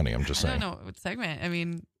very funny. I'm just I saying. don't know what segment. I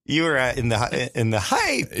mean, You were in the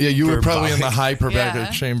hype. Yeah, you were probably in the Hyperbolic. hyperbaric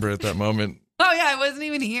Yeah. chamber at that moment. oh yeah, I wasn't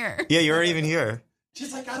even here. Yeah, you weren't even here.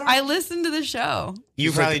 I listened to the show.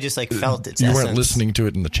 You probably just like felt its You essence. weren't listening to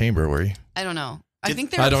it in the chamber, were you? I don't know. I Did-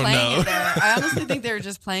 think they were I don't playing know. it there. I honestly think they were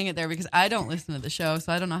just playing it there because I don't listen to the show,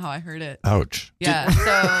 so I don't know how I heard it. Ouch. Yeah.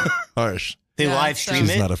 So Harsh. They Yeah, live so- stream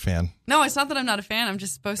She's it. not a fan. no, it's not that I'm not a fan. I'm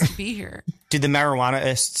just supposed to be here. Did the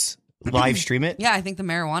marijuanaists live stream it? Yeah, I think the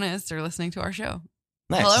marijuanaists are listening to our show.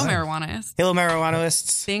 Nice. Hello, marijuanaists. Hello,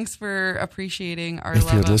 marijuanaists. Thanks for appreciating our If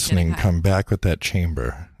love you're of listening, getting high. come back with that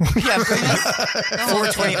chamber. Yeah, bring us the whole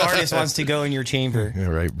 420 chamber. artist wants to go in your chamber. Yeah,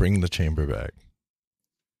 right. Bring the chamber back.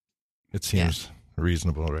 It seems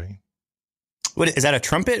reasonable, right? What is that? A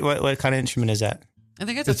trumpet? What kind of instrument is that? I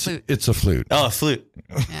think it's a flute. It's a flute. Oh, a flute.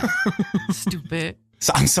 Yeah. Stupid.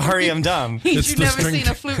 So, I'm sorry, I'm dumb. You've the never string- seen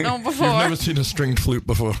a flute note before. You've never seen a stringed flute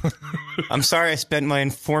before. I'm sorry I spent my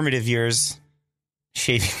informative years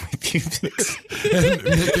shaving my pubes. And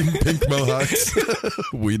making pink mohawks.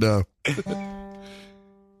 We know.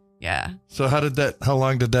 Yeah. So how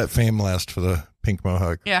long did that fame last for the pink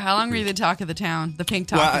mohawk? Yeah. How long were you the talk of the town? The pink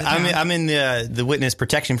talk Well, of the town? I'm in the witness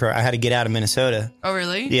protection program. I had to get out of Minnesota. Oh,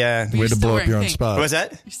 really? Yeah. But you're Way to still blow up wearing your own pink. spot. What was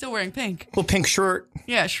that? You're still wearing pink. Well, pink shirt.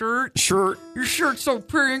 Yeah, shirt. Shirt. Your shirt's so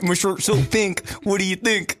pink. My shirt's so pink. What do you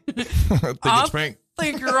think? I think I it's pink.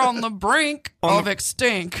 think you're on the brink of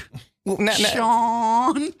extinct. Well,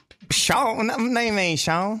 Sean. Sean. My name ain't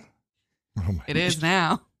Sean. It is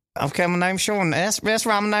now. Okay, my name's Sean. That's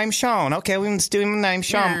right, my name's Sean. Okay, we can just do my name,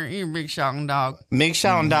 Sean. You're a big Sean dog. Big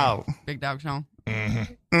Sean dog. Big dog Sean.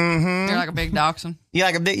 Mm-hmm. You're like a big dachshund. You're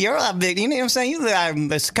like a big. You're like a big. You know what I'm saying? You look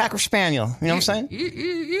like a cocker spaniel. You know what I'm saying?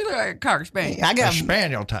 You look like a cocker spaniel. I A got.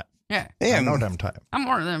 spaniel type. Yeah. Yeah, I know them type. I'm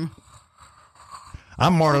one of them.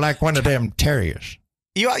 I'm more like one of them terriers.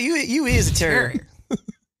 You is a terrier.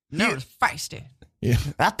 No, it's feisty. Yeah.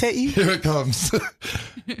 I'll pet you. Here it comes.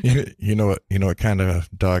 You know what kind of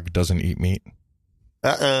dog doesn't eat meat?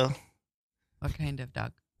 Uh-oh. What kind of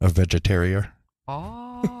dog? A vegetarian.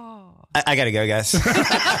 Oh. I gotta go, guys.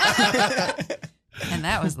 And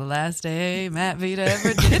that was the last day Matt Vita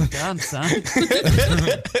ever did Done Son.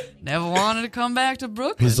 Never wanted to come back to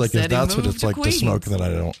Brooklyn. He's like, if Said he that's what moved it's like to Queens. smoke, then I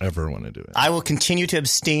don't ever want to do it. I will continue to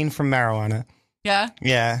abstain from marijuana. Yeah?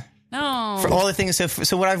 Yeah. No. For all the things.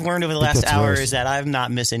 So what I've learned over the last gets hour worse. is that I'm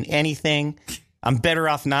not missing anything. I'm better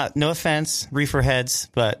off not, no offense, reefer heads,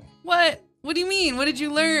 but What? What do you mean? What did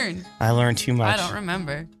you learn? I learned too much. I don't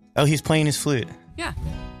remember. Oh, he's playing his flute. Yeah.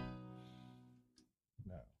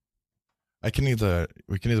 We can either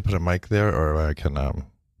put a mic there, or I can. I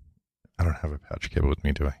don't have a patch cable with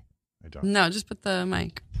me, do I? I don't. No, just put the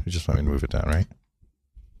mic. You just want me to move it down, right?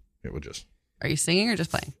 It will just. Are you singing or just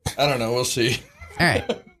playing? I don't know. We'll see. All right.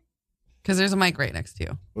 Because there's a mic right next to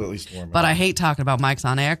you. We'll at least warm up. But I hate talking about mics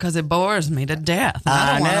on air because it bores me to death. And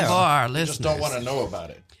I don't want to know. bore our I listeners. just don't want to know about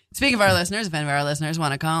it. Speaking of our listeners, if any of our listeners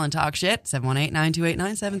want to call and talk shit,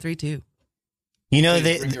 718-928-9732. You know,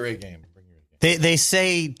 Please bring your A game. they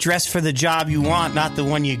say dress for the job you want, not the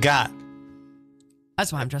one you got.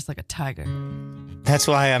 That's why I'm dressed like a tiger. That's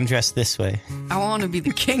why I'm dressed this way. I want to be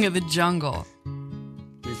the king of the jungle.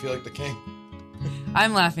 Do you feel like the king?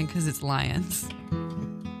 I'm laughing because it's lions.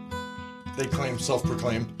 They claim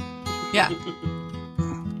self-proclaimed. Yeah.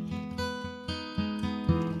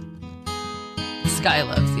 Sky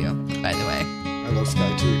loves you, by the way. I love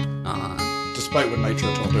Sky too, Aw. despite what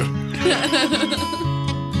Nitro told her.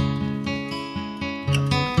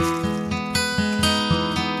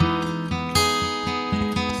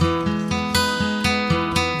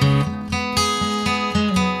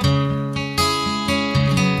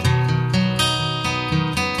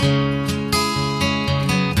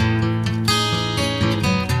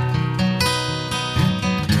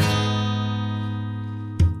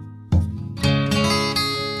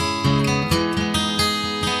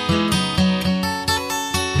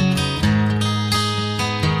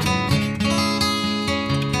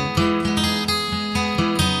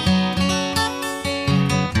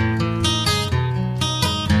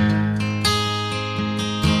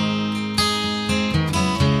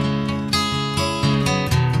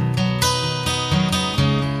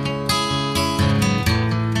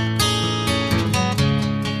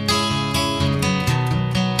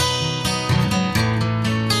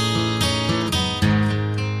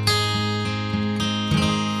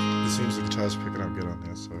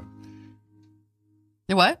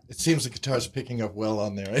 What? It seems the guitar's picking up well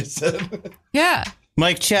on there, I said. Yeah.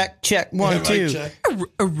 Mic check, check, one, Yeah, two. mic check.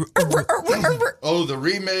 Oh, the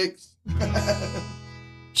remakes.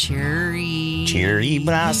 Cherry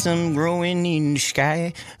blossom growing in the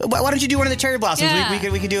sky. Why don't you do one of the cherry blossoms?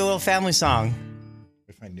 Yeah. We could do a little family song.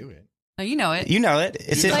 If I knew it. Oh, you know it. You know it.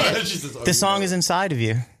 It's You know play it. it. She says, oh, the you song know is it. inside of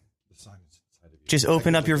you. The song is inside of you. Just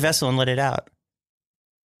open up your vessel and let it out.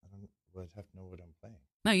 Well, I'd have to know what I'm playing.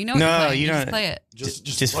 No, you know what No, you're playing. you Just don't- play it.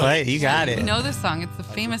 Just play it. You got You it. know this song. It's the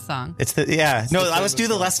famous song. It's the No, the let's do the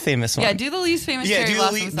famous less famous one. Yeah, do the least famous Yeah, Cherry do the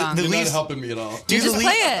Blossom least- song. the You're not least- helping me at all. Do Just the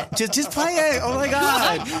play it. Just play it. Oh my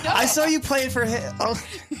god! I saw you play it for him. Oh,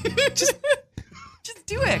 Just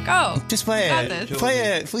do it. Go. just play Got it. this. Play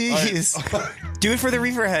it, please. Do it for the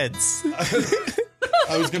reefer heads.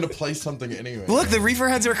 I was going to play something anyway. Look, the reefer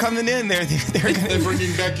heads are coming in. They're They're gonna.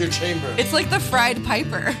 bringing back your chamber. It's like the fried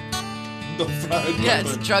piper. The fried Yeah,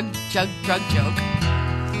 it's a rubber. drug joke.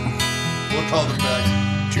 We'll call them back.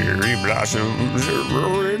 Cherry blossoms are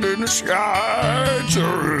rolling in the sky.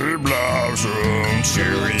 Cherry blossoms,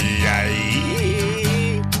 cherry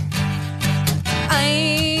eye.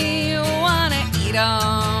 I wanna eat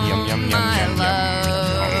 'em. Yum, yum, yum, I yum,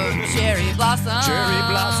 love yum. cherry blossom. Cherry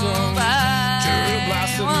blossom. Cherry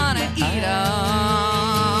blossom. I wanna eat 'em.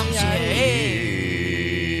 Cherry.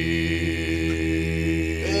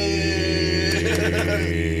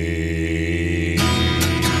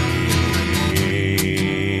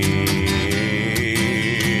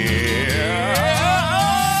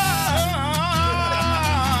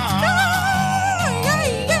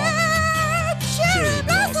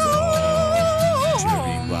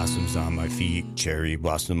 Cherry blossoms on my feet, cherry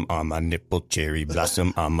blossom on my nipple, cherry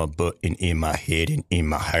blossom on my butt and in my head and in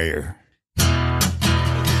my hair.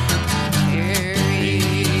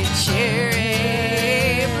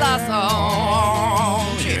 Cherry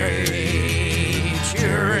blossom. Cherry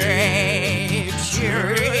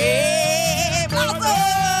blossom.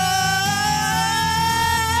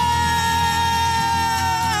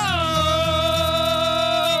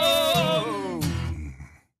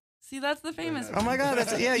 See, that's the famous Oh my God,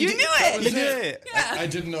 that's You knew it. You knew it. Yeah. I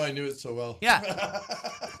didn't know I knew it so well. Yeah.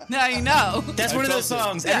 Now you know. That's one of those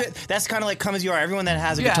songs. Yeah. That's kind of like "Come as You Are." Everyone that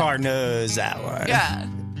has a Yeah. guitar knows that one. Yeah.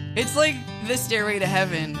 It's like the Stairway to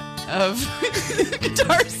Heaven of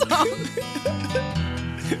guitar songs.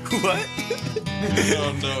 What?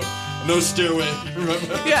 No stairway.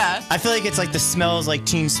 Remember? Yeah. I feel like it's like the Smells Like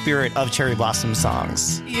Teen Spirit of Cherry Blossom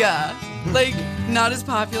songs. Yeah. Like, not as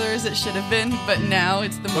popular as it should have been, but now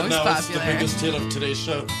it's the But most now popular. it's the biggest hit of today's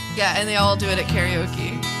show. Yeah, and they all do it at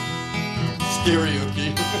karaoke.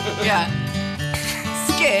 Karaoke. Yeah.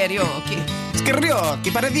 Karaoke.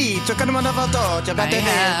 Karaoke, paradiso, I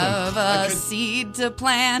have a seed to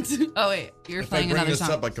plant. Oh, wait. You're If I playing bring another this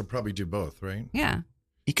song. up, I could probably do both, right? Yeah.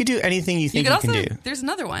 You could do anything you think could you also, can do. There's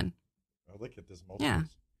another one. I'll look at this multiple. Yeah.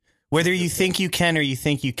 Whether you think you can or you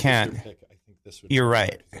think you can't. I think this would You're be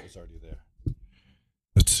right. because it was already there.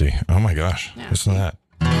 Let's see. Oh my gosh. Yeah. Listen to that.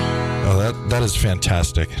 Oh, that is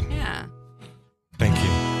fantastic. Yeah. Thank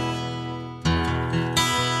you.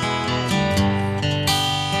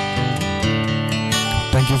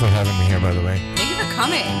 Thank you for having me here, by the way. Thank you for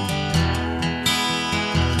coming.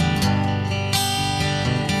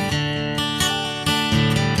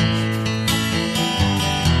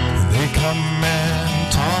 They come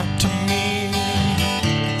and talk to me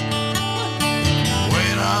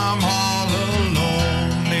when I'm all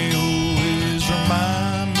alone. They always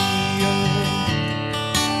remind me of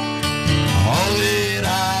all that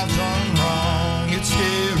I've done wrong. It's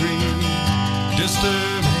scary,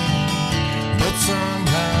 disturbing, but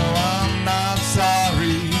somehow I'm not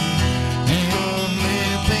sorry. The only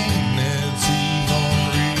thing that's even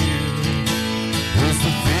real is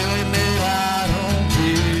the feeling that I don't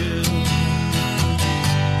feel.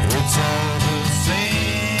 It's all the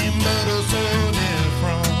same, but oh so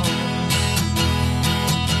different.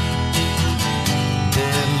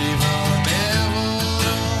 They're leaving never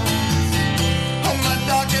on my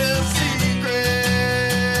darkest secret.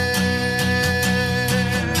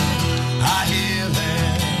 I hear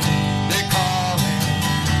them, they're calling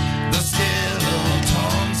the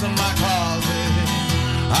skeletons in my closet.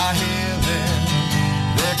 I hear them,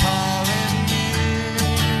 they're calling me.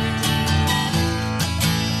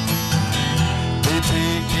 They're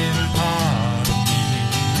taking part of me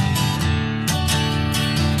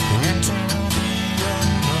into the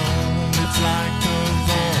unknown. It's like a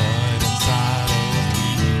void inside of me.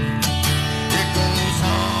 It goes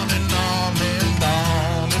on and on and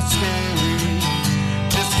on. It's scary,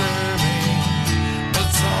 disturbing, but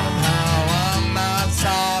somehow I'm not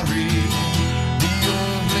sorry. The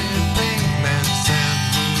only thing that's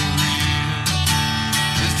ever real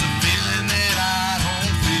is the feeling that I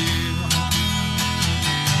don't feel.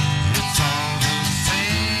 It's all the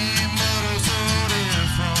same, but it's so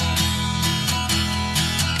different.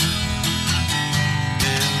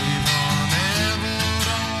 They're leaving evidence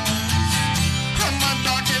of my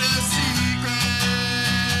darkest secret.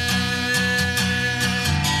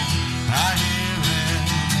 I hear them,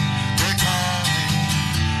 they're calling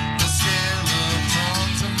the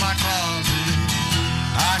skeletons in my closet.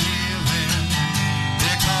 I hear them,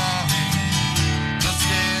 they're calling the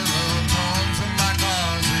skeletons in my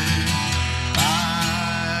closet.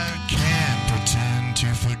 I can't pretend to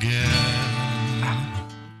forget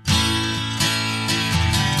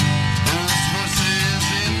those voices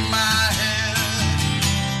in my head,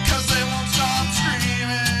 'cause they won't stop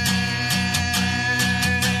screaming.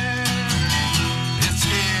 It's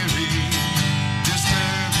scary,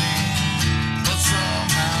 disturbing, but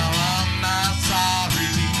somehow I'm not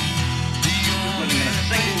sorry. The only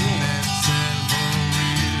thing that's ever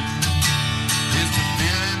real is the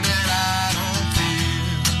feeling that I don't feel.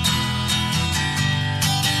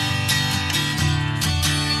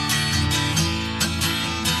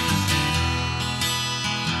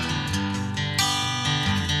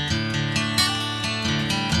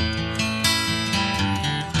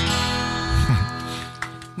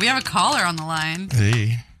 We have a caller on the line.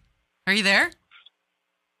 Hey. Are you there?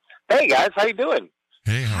 Hey guys, how you doing?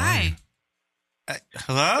 Hey, how are you? Hi.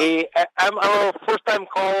 Hello? Hey, I'm a first-time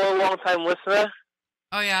caller, long-time listener.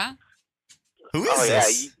 Oh, yeah? Who is Oh yeah,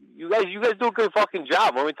 this? you guys do a good fucking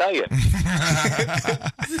job. Let me tell you.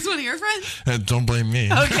 Is this one of your friends? Don't blame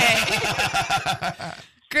me. Okay.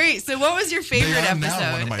 Great. So what was your favorite They are episode?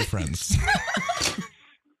 now one of my friends.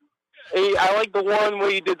 Hey, I like the one where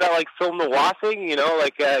you did that like film noir thing. You know,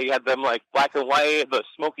 like you had them like black and white, the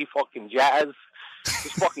smoky fucking jazz.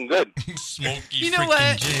 It's fucking good. Smoky You know what?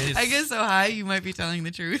 I get so high you might be telling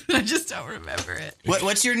the truth. I just don't remember it.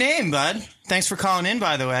 What's your name, bud? Thanks for calling in,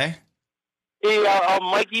 by the way. Hey, I'm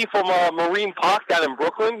Mikey from Marine Park down in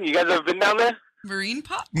Brooklyn. You guys ever been down there? Marine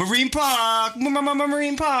Pop? Marine Park.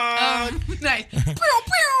 Marine Park. Nice.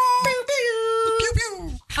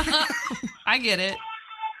 I get it.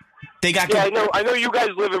 They got Yeah, I know you guys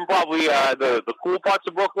live in probably the cool parts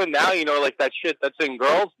of Brooklyn now, like that shit that's in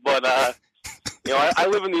girls, but I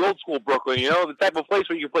live in the old school Brooklyn, the type of place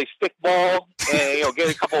where you play stickball and get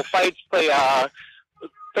a couple of fights, play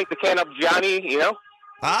take the can up Johnny,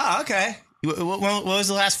 Ah, okay. What was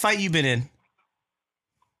the last fight you've been in?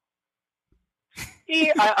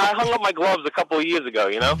 Yeah, I hung up my gloves a couple of years ago,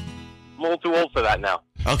 I'm a little too old for that now.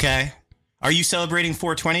 Okay. Are you celebrating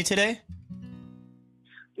 420 today?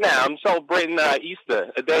 Nah, I'm celebrating Easter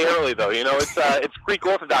a day early though. It's Greek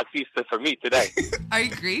Orthodox Easter for me today. Are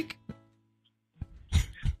you Greek?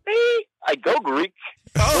 I go Greek.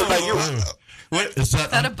 What about you? What is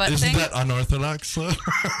that? That a butt isn't thing? that unorthodox?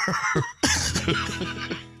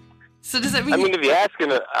 So does that mean? I mean, if you're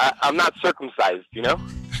asking, I'm not circumcised.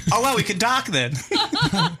 Oh, well, we could dock then.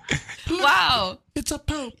 Wow. It's a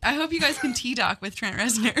pope. I hope you guys can T-Doc with Trent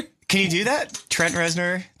Reznor. Can you do that? Trent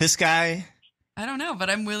Reznor, this guy? I don't know, but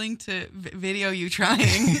I'm willing to video you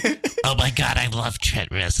trying. Oh my God, I love Trent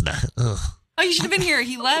Reznor. Ugh. Oh, you should have been here.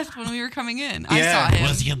 He left when we were coming in. Yeah. I saw him.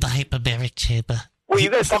 Was he in the hyperbaric chamber? Well, you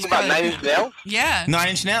guys talking about Nine Inch Nails? Yeah. 9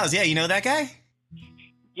 Inch Nails. Yeah, you know that guy?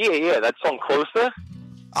 Yeah, that song Closer.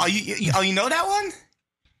 Oh, you know that one?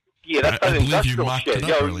 Yeah, that's I that believe you industrial mocked shit. it up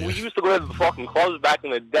Yo, earlier. we used to go to the fucking clubs back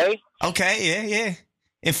in the day. Okay, yeah.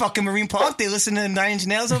 In fucking Marine Park, they listen to 9 Inch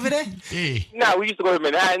Nails over there? Hey. No, we used to go to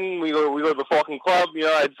Manhattan. We go to the fucking club.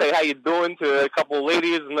 I'd say how you doing to a couple of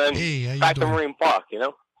ladies, and then Hey, how you back to doing? Marine Park.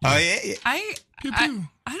 Oh, yeah. I Pew, pew.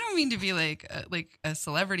 don't mean to be like a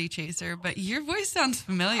celebrity chaser, but your voice sounds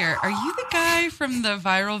familiar. Are you the guy from the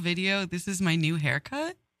viral video, "This is my new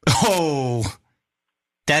haircut"? Oh,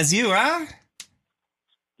 that's you, huh?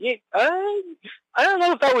 Yeah, I don't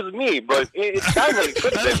know if that was me, but it sounds like it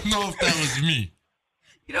could I have don't know if that was me.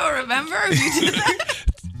 You don't remember if you did that?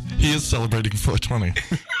 He is celebrating 420.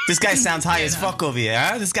 This guy sounds high as fuck over here,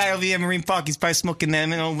 huh? This guy over here in Marine Park, he's probably smoking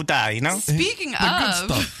them and will die, Speaking The good of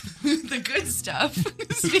stuff. the good stuff,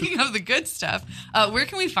 speaking of the good stuff, where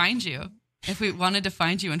can we find you if we wanted to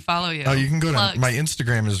find you and follow you? Oh, you can go Plugs. to my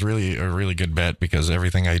Instagram is really a really good bet because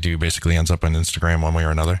everything I do basically ends up on Instagram one way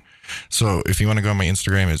or another. So if you want to go on my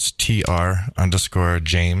Instagram, it's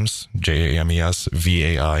TR_James,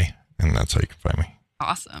 JAMESVAI, and that's how you can find me.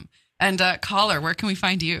 Awesome. And caller, where can we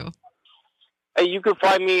find you? Hey, you can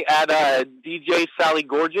find me at DJ Sally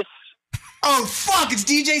Gorgeous. Oh, fuck, it's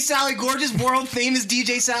DJ Sally Gorgeous, world famous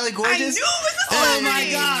DJ Sally Gorgeous. I knew it was a Oh, my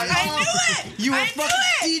celebrity. God. I Oh, knew it. You were I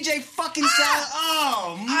fucking knew it. DJ fucking Sally.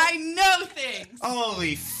 Oh, I know things.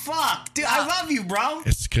 holy fuck. Dude, I love you, bro.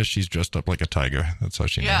 It's because she's dressed up like a tiger. That's how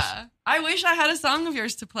she knows. Yeah. I wish I had a song of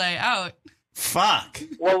yours to play out. Fuck.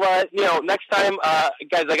 Well, next time,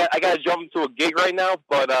 guys, I got to jump into a gig right now,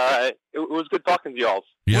 but it was good talking to y'all.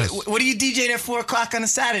 Yes. What are you DJing at 4 o'clock on a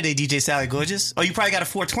Saturday, DJ Sally Gorgeous? Oh, you probably got a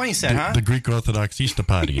 420 set, huh? The Greek Orthodox Easter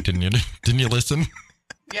party, didn't you? Didn't you listen?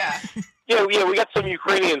 Yeah. Yeah, we got some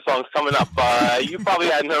Ukrainian songs coming up. You probably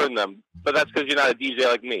hadn't heard them, but that's because you're not a DJ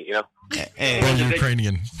like me, Hey, Or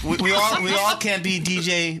Ukrainian. we all can't be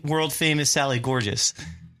DJ world famous Sally Gorgeous.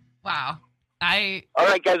 Wow. All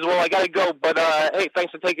right, guys, well, I got to go, but hey,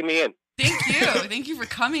 thanks for taking me in. Thank you. Thank you for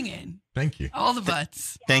coming in. Thank you. All the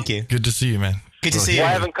butts. Thank you. Good to see you, man. Good to see Well, I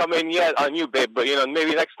you. haven't come in yet on you, babe, but,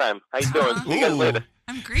 maybe next time. How you doing? See you guys Ooh. later.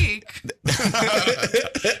 I'm Greek.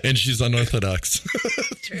 And she's unorthodox.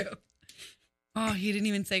 True. Oh, he didn't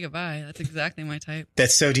even say goodbye. That's exactly my type.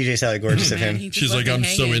 That's so DJ Sally Gorgeous of Man, him. he just She's left like, me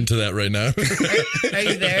I'm so hanging. into that right now. Are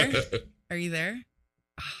you there? Are you there?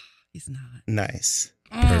 Oh, he's not. Nice.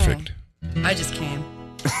 Oh, Perfect. I just came.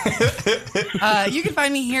 You can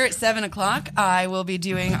find me here at 7 o'clock. I will be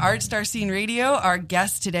doing Art Star Scene Radio. Our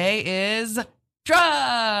guest today is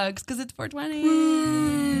Drugs, because it's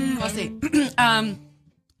 420. We'll see.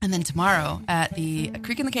 And then tomorrow at the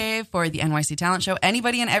Creek in the Cave for the NYC Talent Show,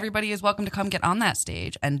 anybody and everybody is welcome to come get on that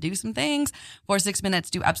stage and do some things for 6 minutes.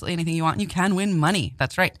 Do absolutely anything you want. And you can win money.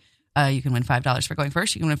 That's right. You can win $5 for going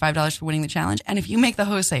first. You can win $5 for winning the challenge. And if you make the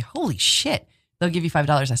host say, holy shit, they'll give you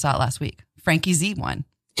 $5. I saw it last week. Frankie Z won.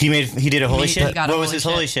 He did a holy He shit? got a What was holy his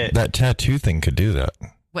holy shit. shit? That tattoo thing could do that.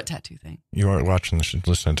 What tattoo thing? You aren't watching listening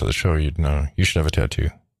to the show. You'd know. You should have a tattoo.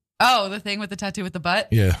 Oh, the thing with the tattoo with the butt?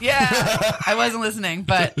 Yeah. Yeah. I wasn't listening,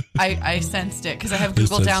 but I sensed it because I have You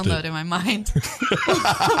Google sensed download it. in my mind.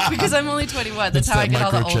 Because I'm only 21. That's It's how I that get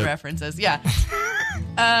all the old microchip. references. Yeah.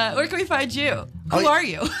 Where can we find you? Who Oh, are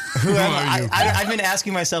you? Who am I? I've been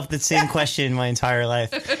asking myself the same question my entire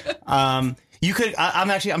life. You could.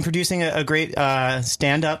 I'm producing a great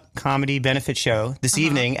stand-up comedy benefit show this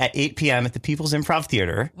evening at 8 p.m. at the People's Improv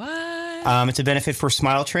Theater. What? It's a benefit for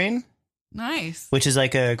Smile Train, Nice. which is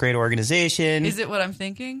like a great organization. Is it what I'm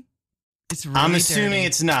thinking? It's really I'm assuming dirty.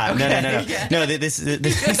 it's not. No, Okay, no. yeah. No, this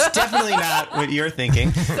is definitely not what you're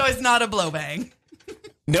thinking. So it's not a blowbang.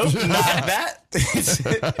 Nope, not that.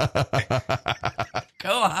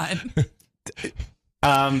 Go on.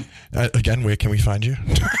 Again, where can we find you?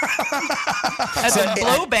 At the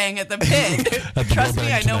blowbang at the pit. At the Trust me,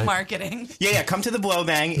 Blowbang I know tonight. marketing. Yeah. Come to the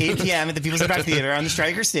Blowbang, 8 p.m. at the People's Improv Theater on the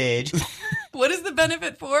Stryker stage. What is the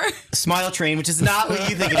benefit for? Smile Train, which is not what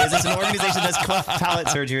you think it is. It's an organization that does cleft palate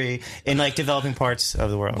surgery in like developing parts of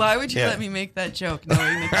the world. Why would you Yeah. let me make that joke knowing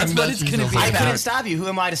that that's what it's going to be I couldn't about? stop you. Who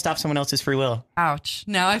am I to stop someone else's free will? Ouch.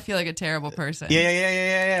 Now I feel like a terrible person.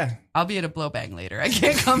 Yeah. I'll be at a blowbang later. I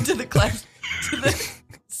can't come to the cleft, to the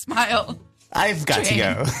smile. I've got to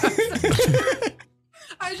go.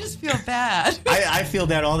 I just feel bad. I feel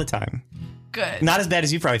bad all the time. Good. Not as bad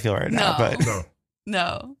as you probably feel right now, No. but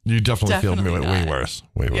No. You definitely feel Definitely way not. worse.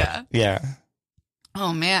 Way worse. Yeah. yeah.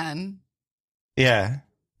 Oh, man. Yeah.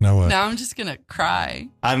 Now what? Now I'm just going to cry.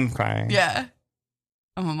 I'm crying. Yeah.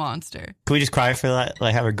 I'm a monster. Can we just cry for that?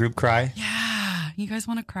 Like have a group cry? Yeah. You guys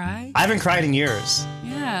want to cry? I haven't cried in years.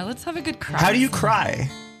 Yeah. Let's have a good cry. How do you cry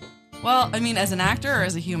Well, I mean, as an actor or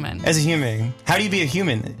as a human? as a human? How do you be a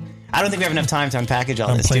human? I don't think we have enough time to unpackage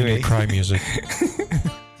all I'm this, do playing we? your cry music.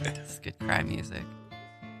 It's good cry music.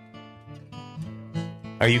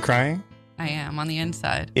 Are you crying? I am on the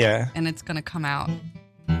inside. Yeah. And it's going to come out.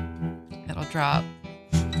 It'll drop.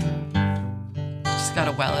 Just got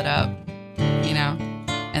to well it up, you know?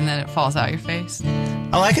 And then it falls out your face.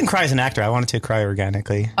 Oh, I can cry as an actor. I wanted to cry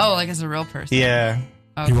organically. Oh, like as a real person. Yeah.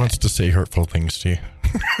 Okay. He wants to say hurtful things to you.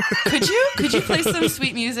 Could you play some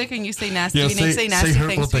sweet music and you say nasty, say nasty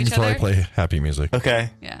hurtful things to things each while I other? play happy music. Okay.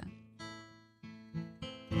 Yeah.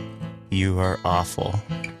 You are awful.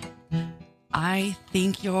 I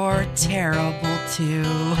think you're terrible too.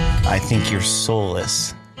 I think you're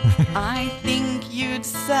soulless. I think you'd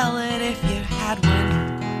sell it if you had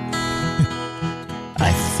one.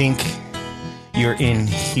 I think you're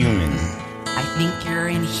inhuman. I think you're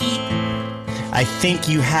in heat. I think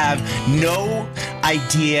you have no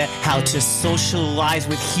idea how to socialize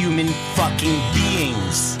with human fucking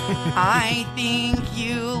beings. I think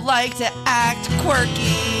you like to act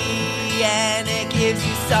quirky and it gives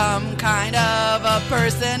you some kind of a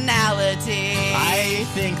personality. I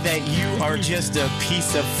think that you are just a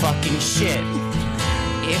piece of fucking shit.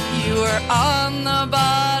 If you were on the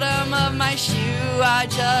bottom of my shoe,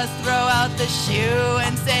 I'd just throw out the shoe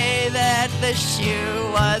and say that the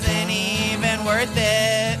shoe wasn't even worth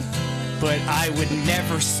it. But I would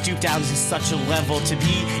never stoop down to such a level to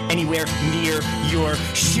be anywhere near your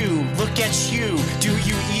shoe. Look at you. Do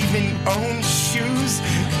you even own shoes?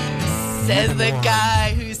 Says the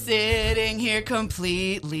guy who's sitting here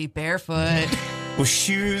completely barefoot. Well,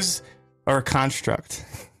 shoes are a construct.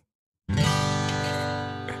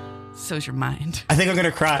 So's your mind. I think I'm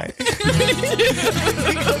gonna cry.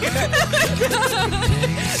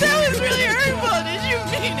 That was really hurtful. Did you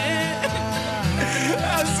mean it?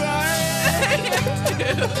 I'm sorry.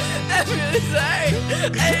 I'm really sorry.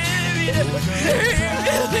 I didn't mean to hurt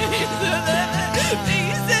your feelings.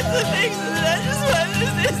 You said some things and I just wanted to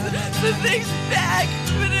say some things back,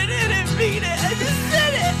 but I didn't mean it. I just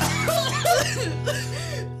said it.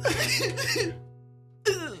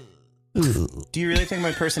 Do you really think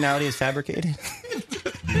my personality is fabricated?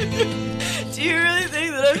 Do you really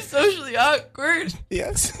think that I'm socially awkward?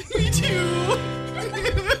 Yes. Me too.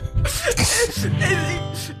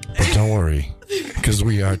 Don't worry, because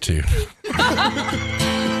we are too. It's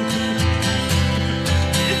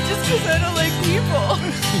just because I don't like people.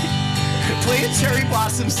 Play a Cherry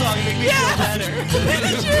Blossom song and make me feel better. It's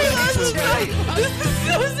true. This is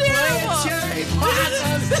so terrible. Cherry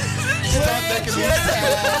Blossom. Stop making me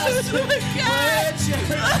sad. Oh my God.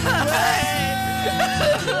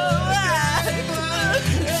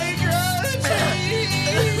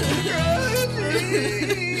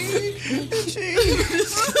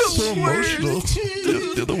 So emotional.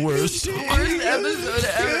 They're the worst. Worst episode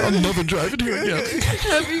ever. I'm never driving here again.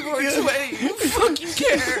 Happy 420. Who fucking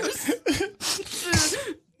cares?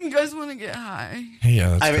 You guys want to get high?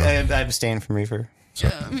 Yeah, that's I abstain from reefer.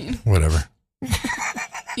 Yeah, I mean, whatever.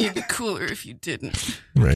 you'd be cooler if you didn't. Right.